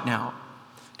Saul right now?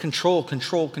 Control.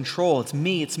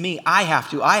 It's me. I have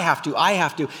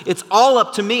to. It's all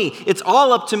up to me.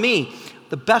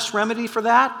 The best remedy for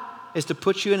that is to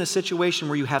put you in a situation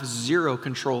where you have zero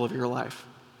control of your life.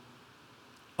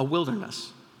 A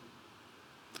wilderness.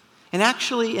 And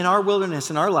actually, in our wilderness,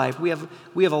 in our life, we have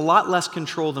a lot less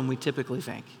control than we typically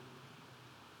think.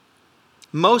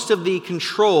 Most of the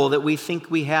control that we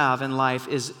think we have in life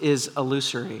is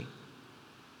illusory.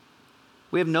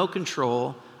 We have no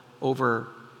control over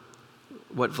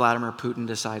what Vladimir Putin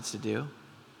decides to do.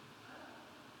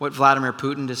 What Vladimir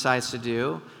Putin decides to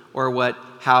do, or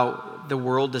how the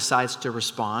world decides to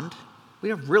respond. We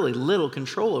have really little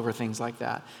control over things like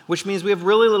that, which means we have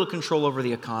really little control over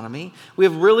the economy. We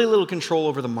have really little control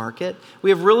over the market.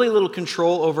 We have really little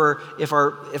control over if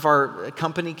our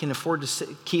company can afford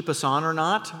to keep us on or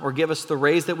not, or give us the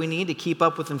raise that we need to keep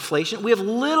up with inflation. We have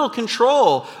little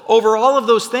control over all of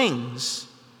those things.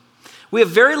 We have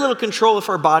very little control if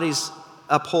our bodies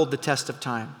uphold the test of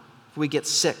time, if we get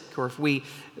sick or if we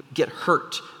get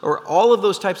hurt, or all of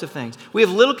those types of things. We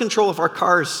have little control if our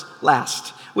cars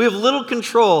last. We have little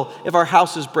control if our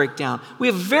houses break down. We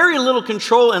have very little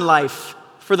control in life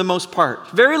for the most part.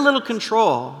 Very little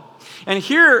control. And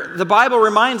here the Bible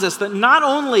reminds us that not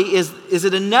only is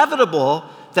it inevitable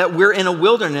that we're in a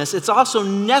wilderness, it's also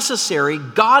necessary.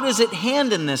 God is at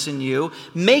hand in this in you,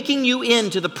 making you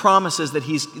into the promises that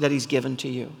He's given to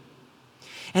you.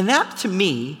 And that, to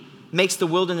me, makes the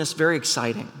wilderness very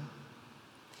exciting.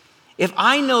 If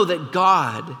I know that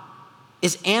God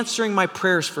is answering my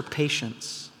prayers for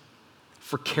patience,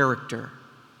 for character,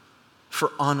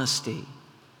 for honesty,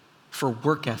 for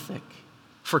work ethic,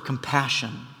 for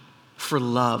compassion, for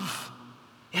love.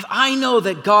 If I know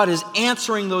that God is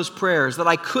answering those prayers, that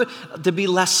I could, to be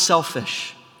less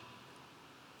selfish.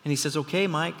 And He says, okay,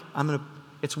 Mike,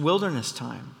 it's wilderness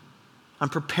time. I'm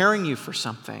preparing you for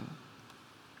something.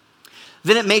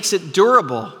 Then it makes it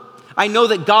durable. I know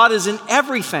that God is in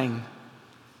everything.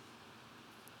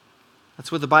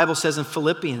 That's what the Bible says in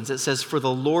Philippians. It says, for the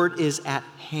Lord is at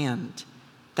hand.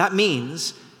 That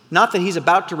means, not that He's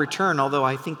about to return, although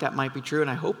I think that might be true and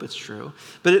I hope it's true,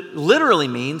 but it literally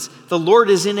means the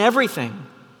Lord is in everything.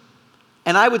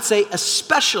 And I would say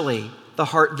especially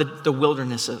the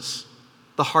wildernesses,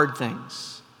 the hard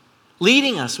things,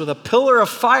 leading us with a pillar of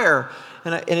fire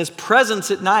and His presence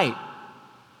at night.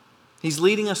 He's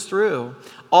leading us through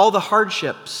all the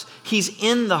hardships. He's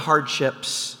in the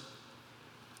hardships.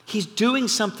 He's doing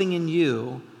something in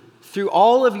you through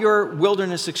all of your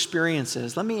wilderness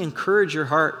experiences. Let me encourage your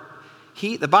heart.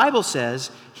 The Bible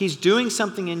says He's doing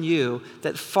something in you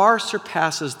that far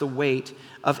surpasses the weight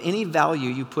of any value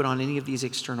you put on any of these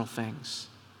external things.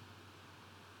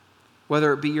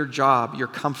 Whether it be your job, your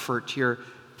comfort, your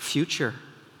future.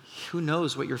 Who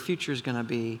knows what your future is going to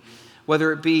be?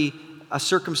 Whether it be a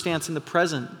circumstance in the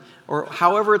present, or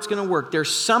however it's going to work,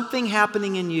 there's something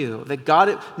happening in you that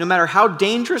God, no matter how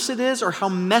dangerous it is or how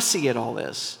messy it all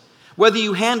is, whether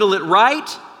you handle it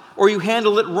right or you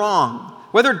handle it wrong,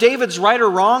 whether David's right or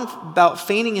wrong about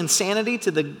feigning insanity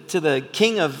to the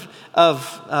king of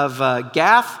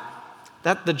Gath,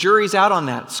 that the jury's out on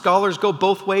that. Scholars go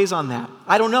both ways on that.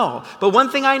 I don't know. But one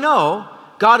thing I know,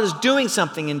 God is doing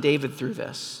something in David through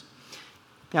this.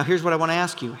 Now, here's what I want to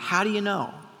ask you. How do you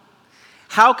know?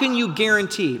 How can you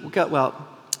guarantee? Well,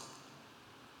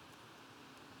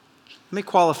 let me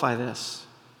qualify this.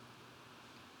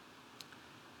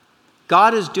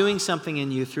 God is doing something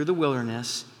in you through the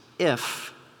wilderness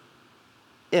if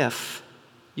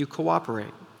you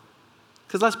cooperate.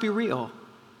 Because let's be real.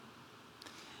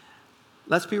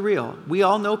 Let's be real. We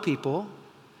all know people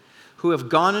who have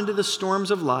gone into the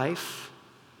storms of life,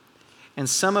 and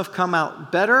some have come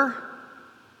out better,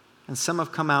 and some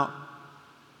have come out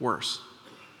worse.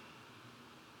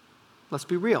 Let's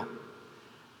be real.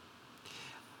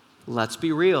 Let's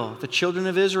be real. The children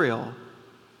of Israel,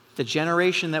 the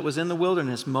generation that was in the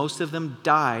wilderness, most of them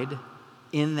died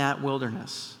in that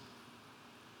wilderness.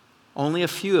 Only a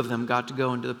few of them got to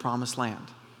go into the promised land.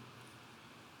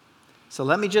 So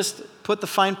let me just put the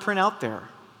fine print out there.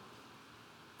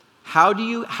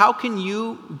 How can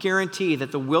you guarantee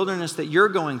that the wilderness that you're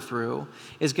going through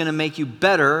is going to make you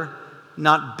better,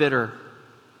 not bitter?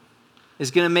 Is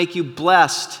going to make you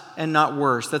blessed and not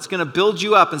worse? That's going to build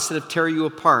you up instead of tear you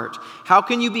apart. How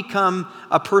can you become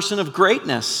a person of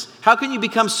greatness? How can you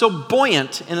become so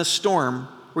buoyant in a storm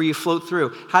where you float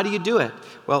through? How do you do it?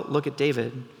 Well, look at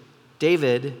David.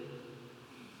 David,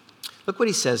 look what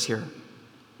he says here.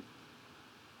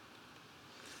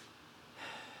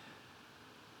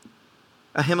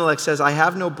 Ahimelech says, I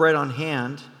have no bread on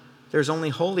hand. There's only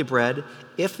holy bread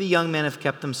if the young men have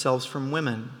kept themselves from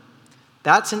women.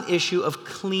 That's an issue of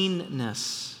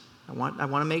cleanness. I want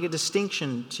to make a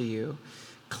distinction to you.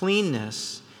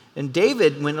 Cleanness. And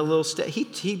David went a little step.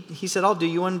 He said, I'll do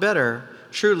you one better.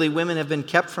 Truly, women have been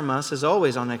kept from us as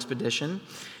always on expedition.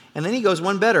 And then he goes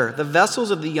one better. The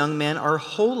vessels of the young men are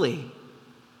holy.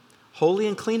 Holy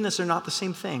and cleanness are not the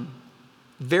same thing.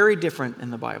 Very different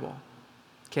in the Bible.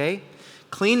 Okay?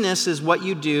 Cleanness is what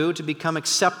you do to become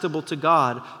acceptable to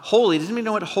God. Holy, does anybody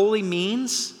know what holy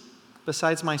means?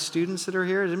 Besides my students that are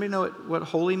here, does anybody know what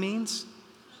holy means?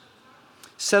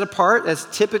 Set apart, that's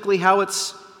typically how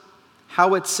it's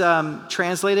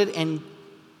translated, and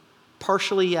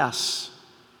partially yes.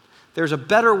 There's a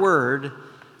better word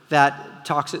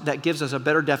that gives us a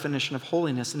better definition of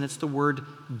holiness, and it's the word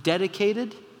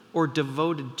dedicated or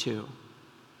devoted to.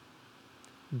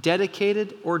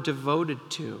 Dedicated or devoted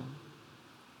to.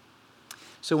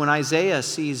 So when Isaiah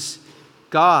sees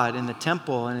God in the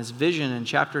temple and his vision in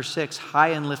chapter 6,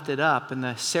 high and lifted up, and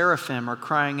the seraphim are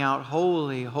crying out,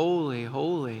 holy, holy,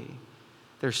 holy.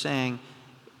 They're saying,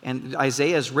 and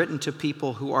Isaiah is written to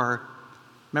people who are,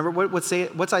 remember what's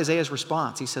Isaiah's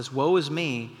response? He says, woe is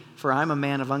me, for I'm a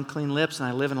man of unclean lips, and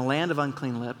I live in a land of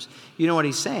unclean lips. You know what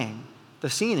he's saying? The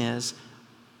scene is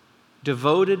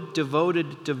devoted,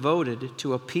 devoted, devoted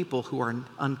to a people who are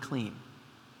unclean.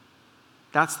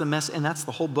 That's the mess, and that's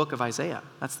the whole book of Isaiah.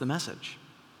 That's the message.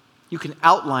 You can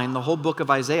outline the whole book of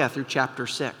Isaiah through chapter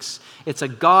 6. It's a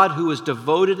God who is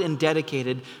devoted and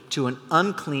dedicated to an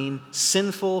unclean,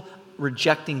 sinful,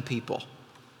 rejecting people.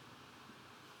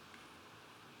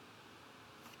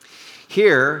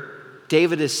 Here,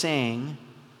 David is saying,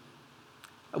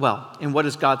 well, and what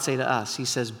does God say to us? He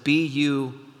says, be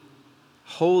you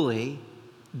holy,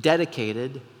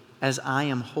 dedicated, as I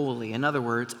am holy. In other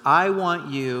words, I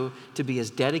want you to be as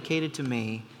dedicated to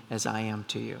me as I am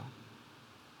to you.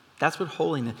 That's what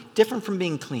holiness, different from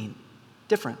being clean.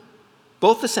 Different.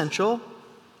 Both essential,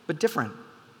 but different.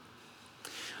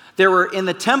 In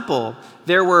the temple,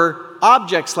 there were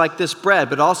objects like this bread,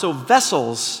 but also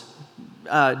vessels.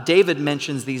 David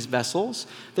mentions these vessels.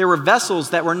 There were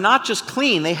vessels that were not just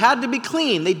clean. They had to be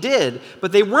clean. They did.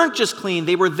 But they weren't just clean.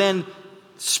 They were then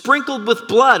sprinkled with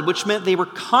blood, which meant they were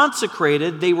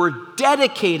consecrated. They were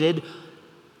dedicated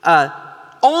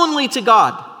only to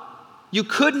God. You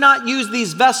could not use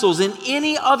these vessels in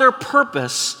any other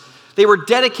purpose. They were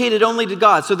dedicated only to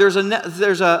God. So there's an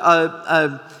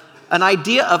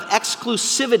idea of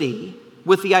exclusivity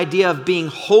with the idea of being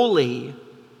holy.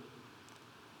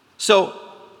 So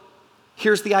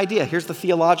here's the idea. Here's the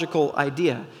theological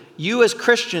idea. You as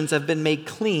Christians have been made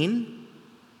clean,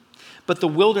 but the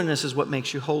wilderness is what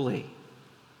makes you holy.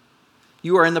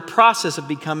 You are in the process of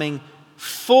becoming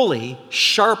fully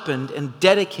sharpened and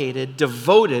dedicated,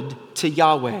 devoted to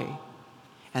Yahweh.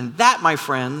 And that, my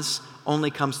friends,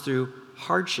 only comes through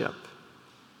hardship.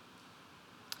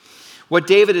 What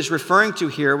David is referring to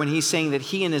here when he's saying that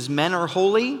he and his men are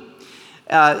holy,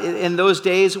 in those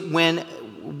days when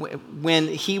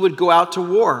he would go out to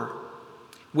war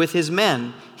with his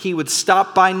men, he would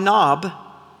stop by Nob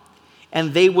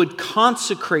and they would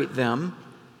consecrate them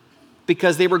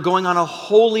because they were going on a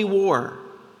holy war.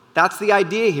 That's the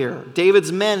idea here.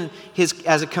 David's men,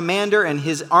 as a commander, and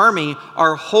his army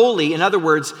are holy. In other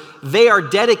words, they are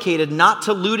dedicated not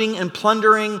to looting and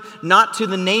plundering, not to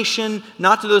the nation,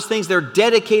 not to those things. They're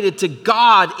dedicated to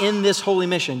God in this holy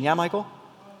mission. Yeah, Michael?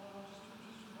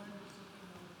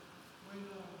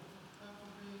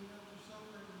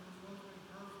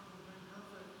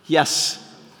 Yes.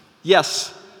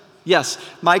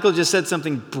 Michael just said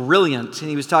something brilliant. And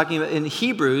he was talking about, in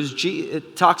Hebrews,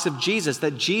 it talks of Jesus,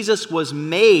 that Jesus was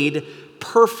made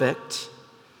perfect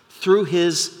through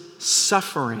his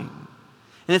suffering.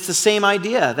 And it's the same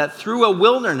idea, that through a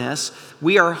wilderness,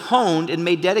 we are honed and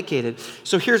made dedicated.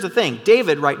 So here's the thing.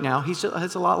 David right now, he's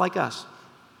a lot like us.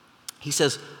 He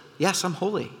says, yes, I'm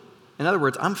holy. In other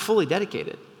words, I'm fully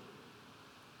dedicated.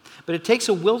 But it takes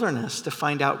a wilderness to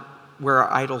find out where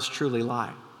our idols truly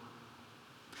lie.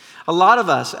 A lot of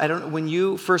us, when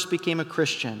you first became a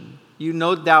Christian, you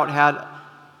no doubt had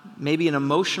maybe an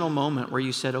emotional moment where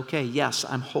you said, okay, yes,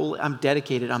 I'm holy, I'm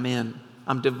dedicated, I'm in,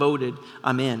 I'm devoted,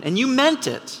 I'm in. And you meant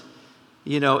it,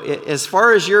 as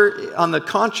far as you're on the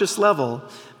conscious level.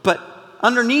 But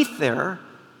underneath there,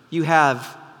 you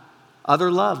have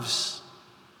other loves,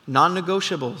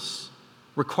 non-negotiables,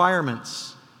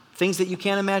 requirements, things that you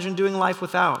can't imagine doing life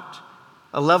without,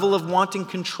 a level of wanting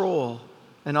control,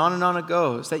 and on it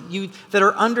goes, that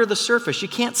are under the surface. You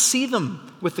can't see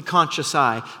them with the conscious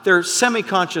eye. They're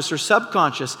semi-conscious or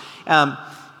subconscious. And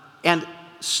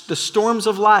the storms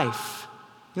of life,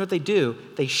 you know what they do?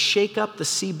 They shake up the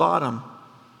sea bottom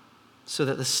so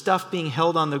that the stuff being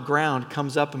held on the ground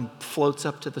comes up and floats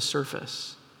up to the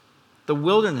surface. The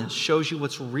wilderness shows you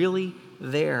what's really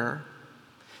there,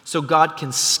 so God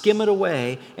can skim it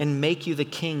away and make you the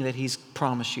king that he's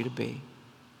promised you to be.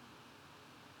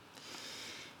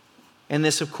 And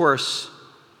this, of course,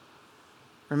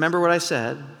 remember what I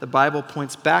said, the Bible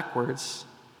points backwards.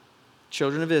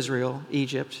 Children of Israel,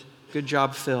 Egypt, good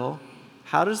job, Phil.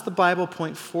 How does the Bible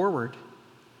point forward?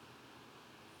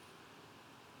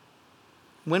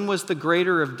 When was the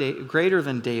greater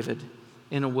than David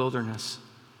in a wilderness?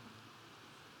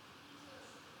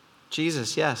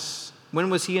 Jesus, yes. When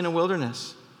was he in a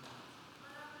wilderness?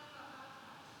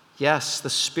 Yes, the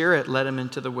Spirit led him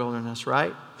into the wilderness,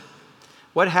 right?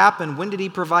 What happened? When did he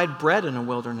provide bread in a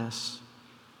wilderness?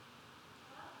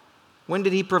 When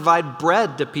did he provide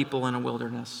bread to people in a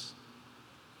wilderness?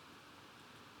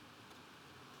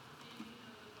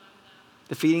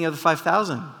 The feeding of the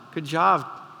 5,000. Good job,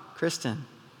 Kristen.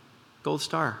 Gold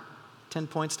star. 10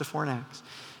 points to Fornax.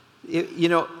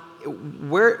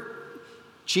 Where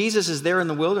Jesus is there in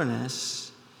the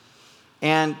wilderness,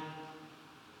 and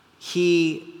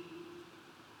he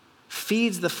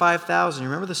feeds the 5,000. You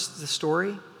remember the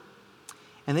story?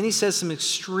 And then he says some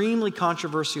extremely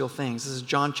controversial things. This is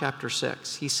John chapter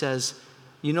 6. He says,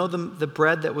 you know the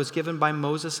bread that was given by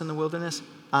Moses in the wilderness?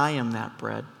 I am that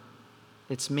bread.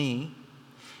 It's me.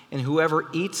 And whoever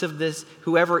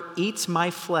eats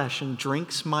my flesh and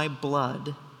drinks my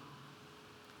blood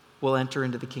will enter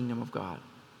into the kingdom of God.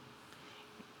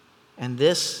 And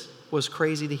this was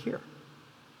crazy to hear,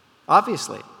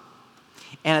 obviously.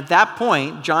 And at that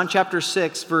point, John chapter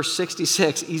 6, verse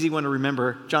 66, easy one to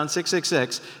remember, John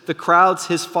 6:66, the crowds,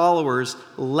 his followers,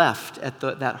 left at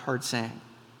that hard saying.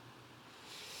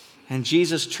 And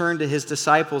Jesus turned to his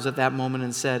disciples at that moment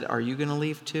and said, are you going to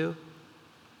leave too?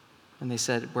 And they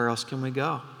said, where else can we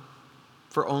go?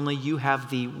 For only you have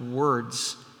the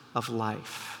words of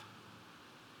life.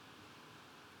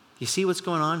 You see what's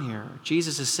going on here?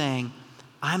 Jesus is saying,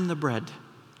 I'm the bread.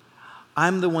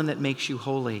 I'm the one that makes you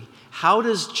holy. How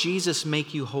does Jesus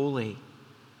make you holy?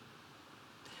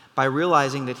 By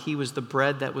realizing that he was the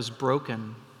bread that was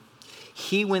broken.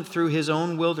 He went through his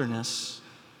own wilderness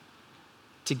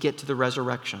to get to the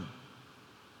resurrection.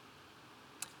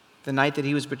 The night that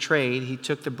he was betrayed, he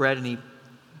took the bread and he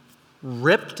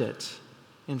ripped it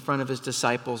in front of his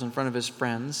disciples, in front of his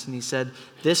friends, and he said,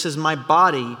 this is my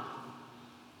body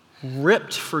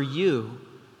ripped for you.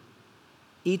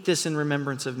 Eat this in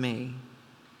remembrance of me.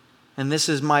 And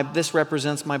this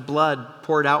represents my blood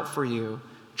poured out for you.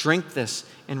 Drink this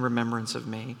in remembrance of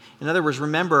me. In other words,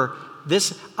 remember,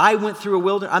 I went through a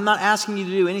wilderness. I'm not asking you to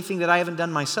do anything that I haven't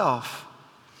done myself.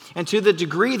 And to the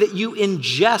degree that you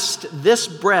ingest this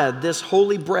bread, this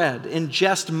holy bread,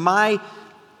 ingest my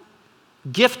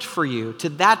gift for you, to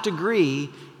that degree,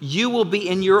 you will be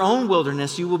in your own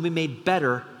wilderness, you will be made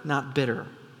better, not bitter.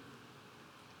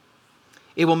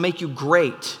 It will make you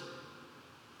great.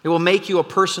 It will make you a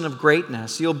person of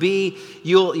greatness. You'll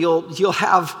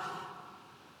have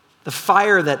the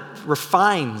fire that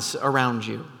refines around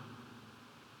you.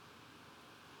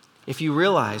 If you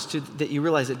realize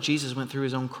that Jesus went through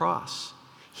his own cross.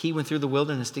 He went through the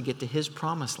wilderness to get to his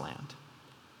promised land,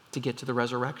 to get to the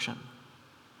resurrection.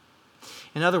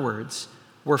 In other words,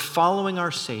 we're following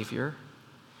our Savior,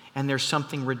 and there's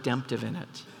something redemptive in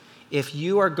it. If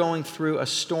you are going through a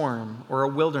storm or a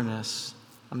wilderness,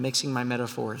 I'm mixing my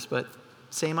metaphors, but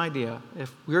same idea.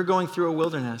 If we're going through a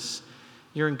wilderness,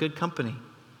 you're in good company.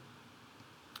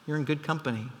 You're in good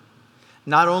company.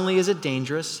 Not only is it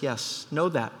dangerous, yes, know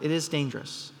that, it is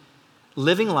dangerous.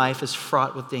 Living life is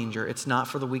fraught with danger. It's not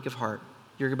for the weak of heart.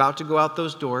 You're about to go out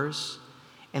those doors,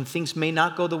 and things may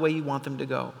not go the way you want them to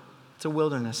go. It's a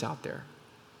wilderness out there.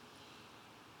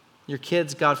 Your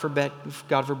kids, God forbid,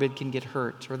 can get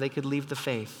hurt, or they could leave the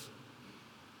faith.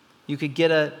 You could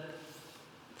get a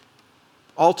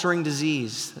altering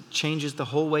disease that changes the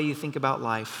whole way you think about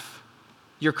life.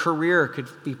 Your career could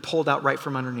be pulled out right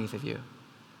from underneath of you.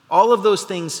 All of those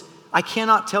things, I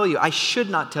cannot tell you, I should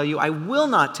not tell you, I will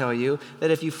not tell you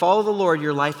that if you follow the Lord,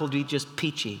 your life will be just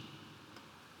peachy.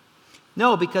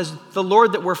 No, because the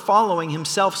Lord that we're following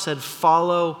himself said,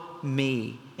 follow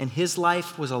me. And his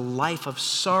life was a life of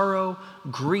sorrow,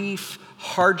 grief,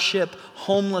 hardship,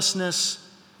 homelessness,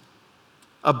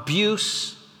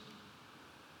 abuse.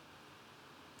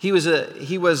 He was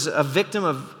a victim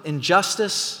of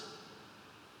injustice,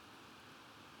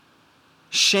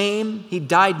 shame. He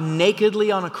died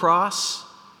nakedly on a cross.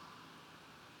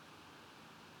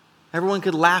 Everyone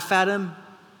could laugh at him,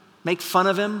 make fun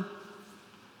of him.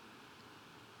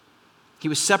 He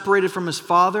was separated from his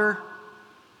Father.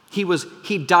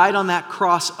 He died on that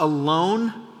cross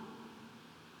alone.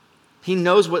 He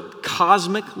knows what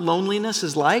cosmic loneliness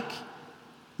is like.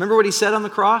 Remember what he said on the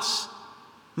cross?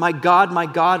 My God,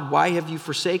 why have you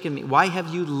forsaken me? Why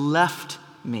have you left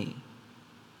me?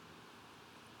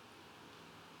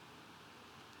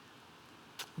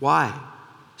 Why?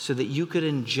 So that you could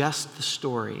ingest the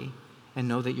story and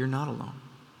know that you're not alone.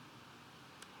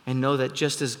 And know that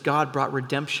just as God brought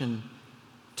redemption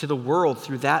to the world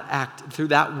through that act, through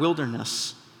that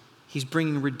wilderness, he's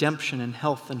bringing redemption and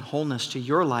health and wholeness to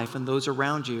your life and those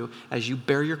around you as you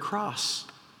bear your cross.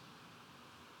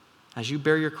 As you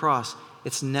bear your cross,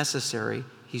 it's necessary.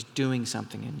 He's doing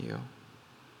something in you.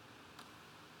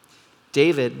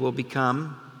 David will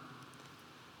become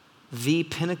the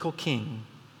pinnacle king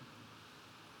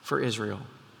for Israel.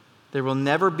 There will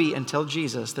never be, until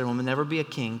Jesus, there will never be a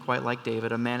king quite like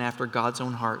David, a man after God's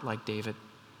own heart like David,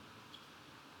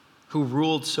 who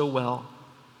ruled so well,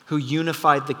 who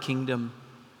unified the kingdom,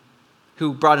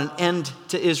 who brought an end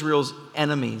to Israel's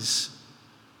enemies,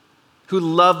 who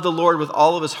loved the Lord with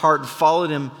all of his heart and followed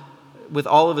him with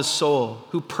all of his soul,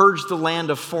 who purged the land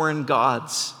of foreign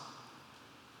gods.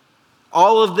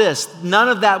 All of this, none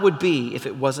of that would be if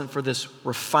it wasn't for this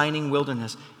refining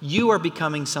wilderness. You are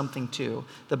becoming something too.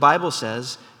 The Bible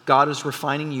says God is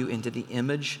refining you into the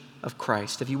image of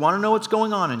Christ. If you want to know what's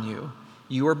going on in you,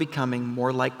 you are becoming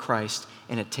more like Christ,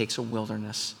 and it takes a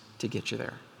wilderness to get you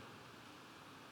there.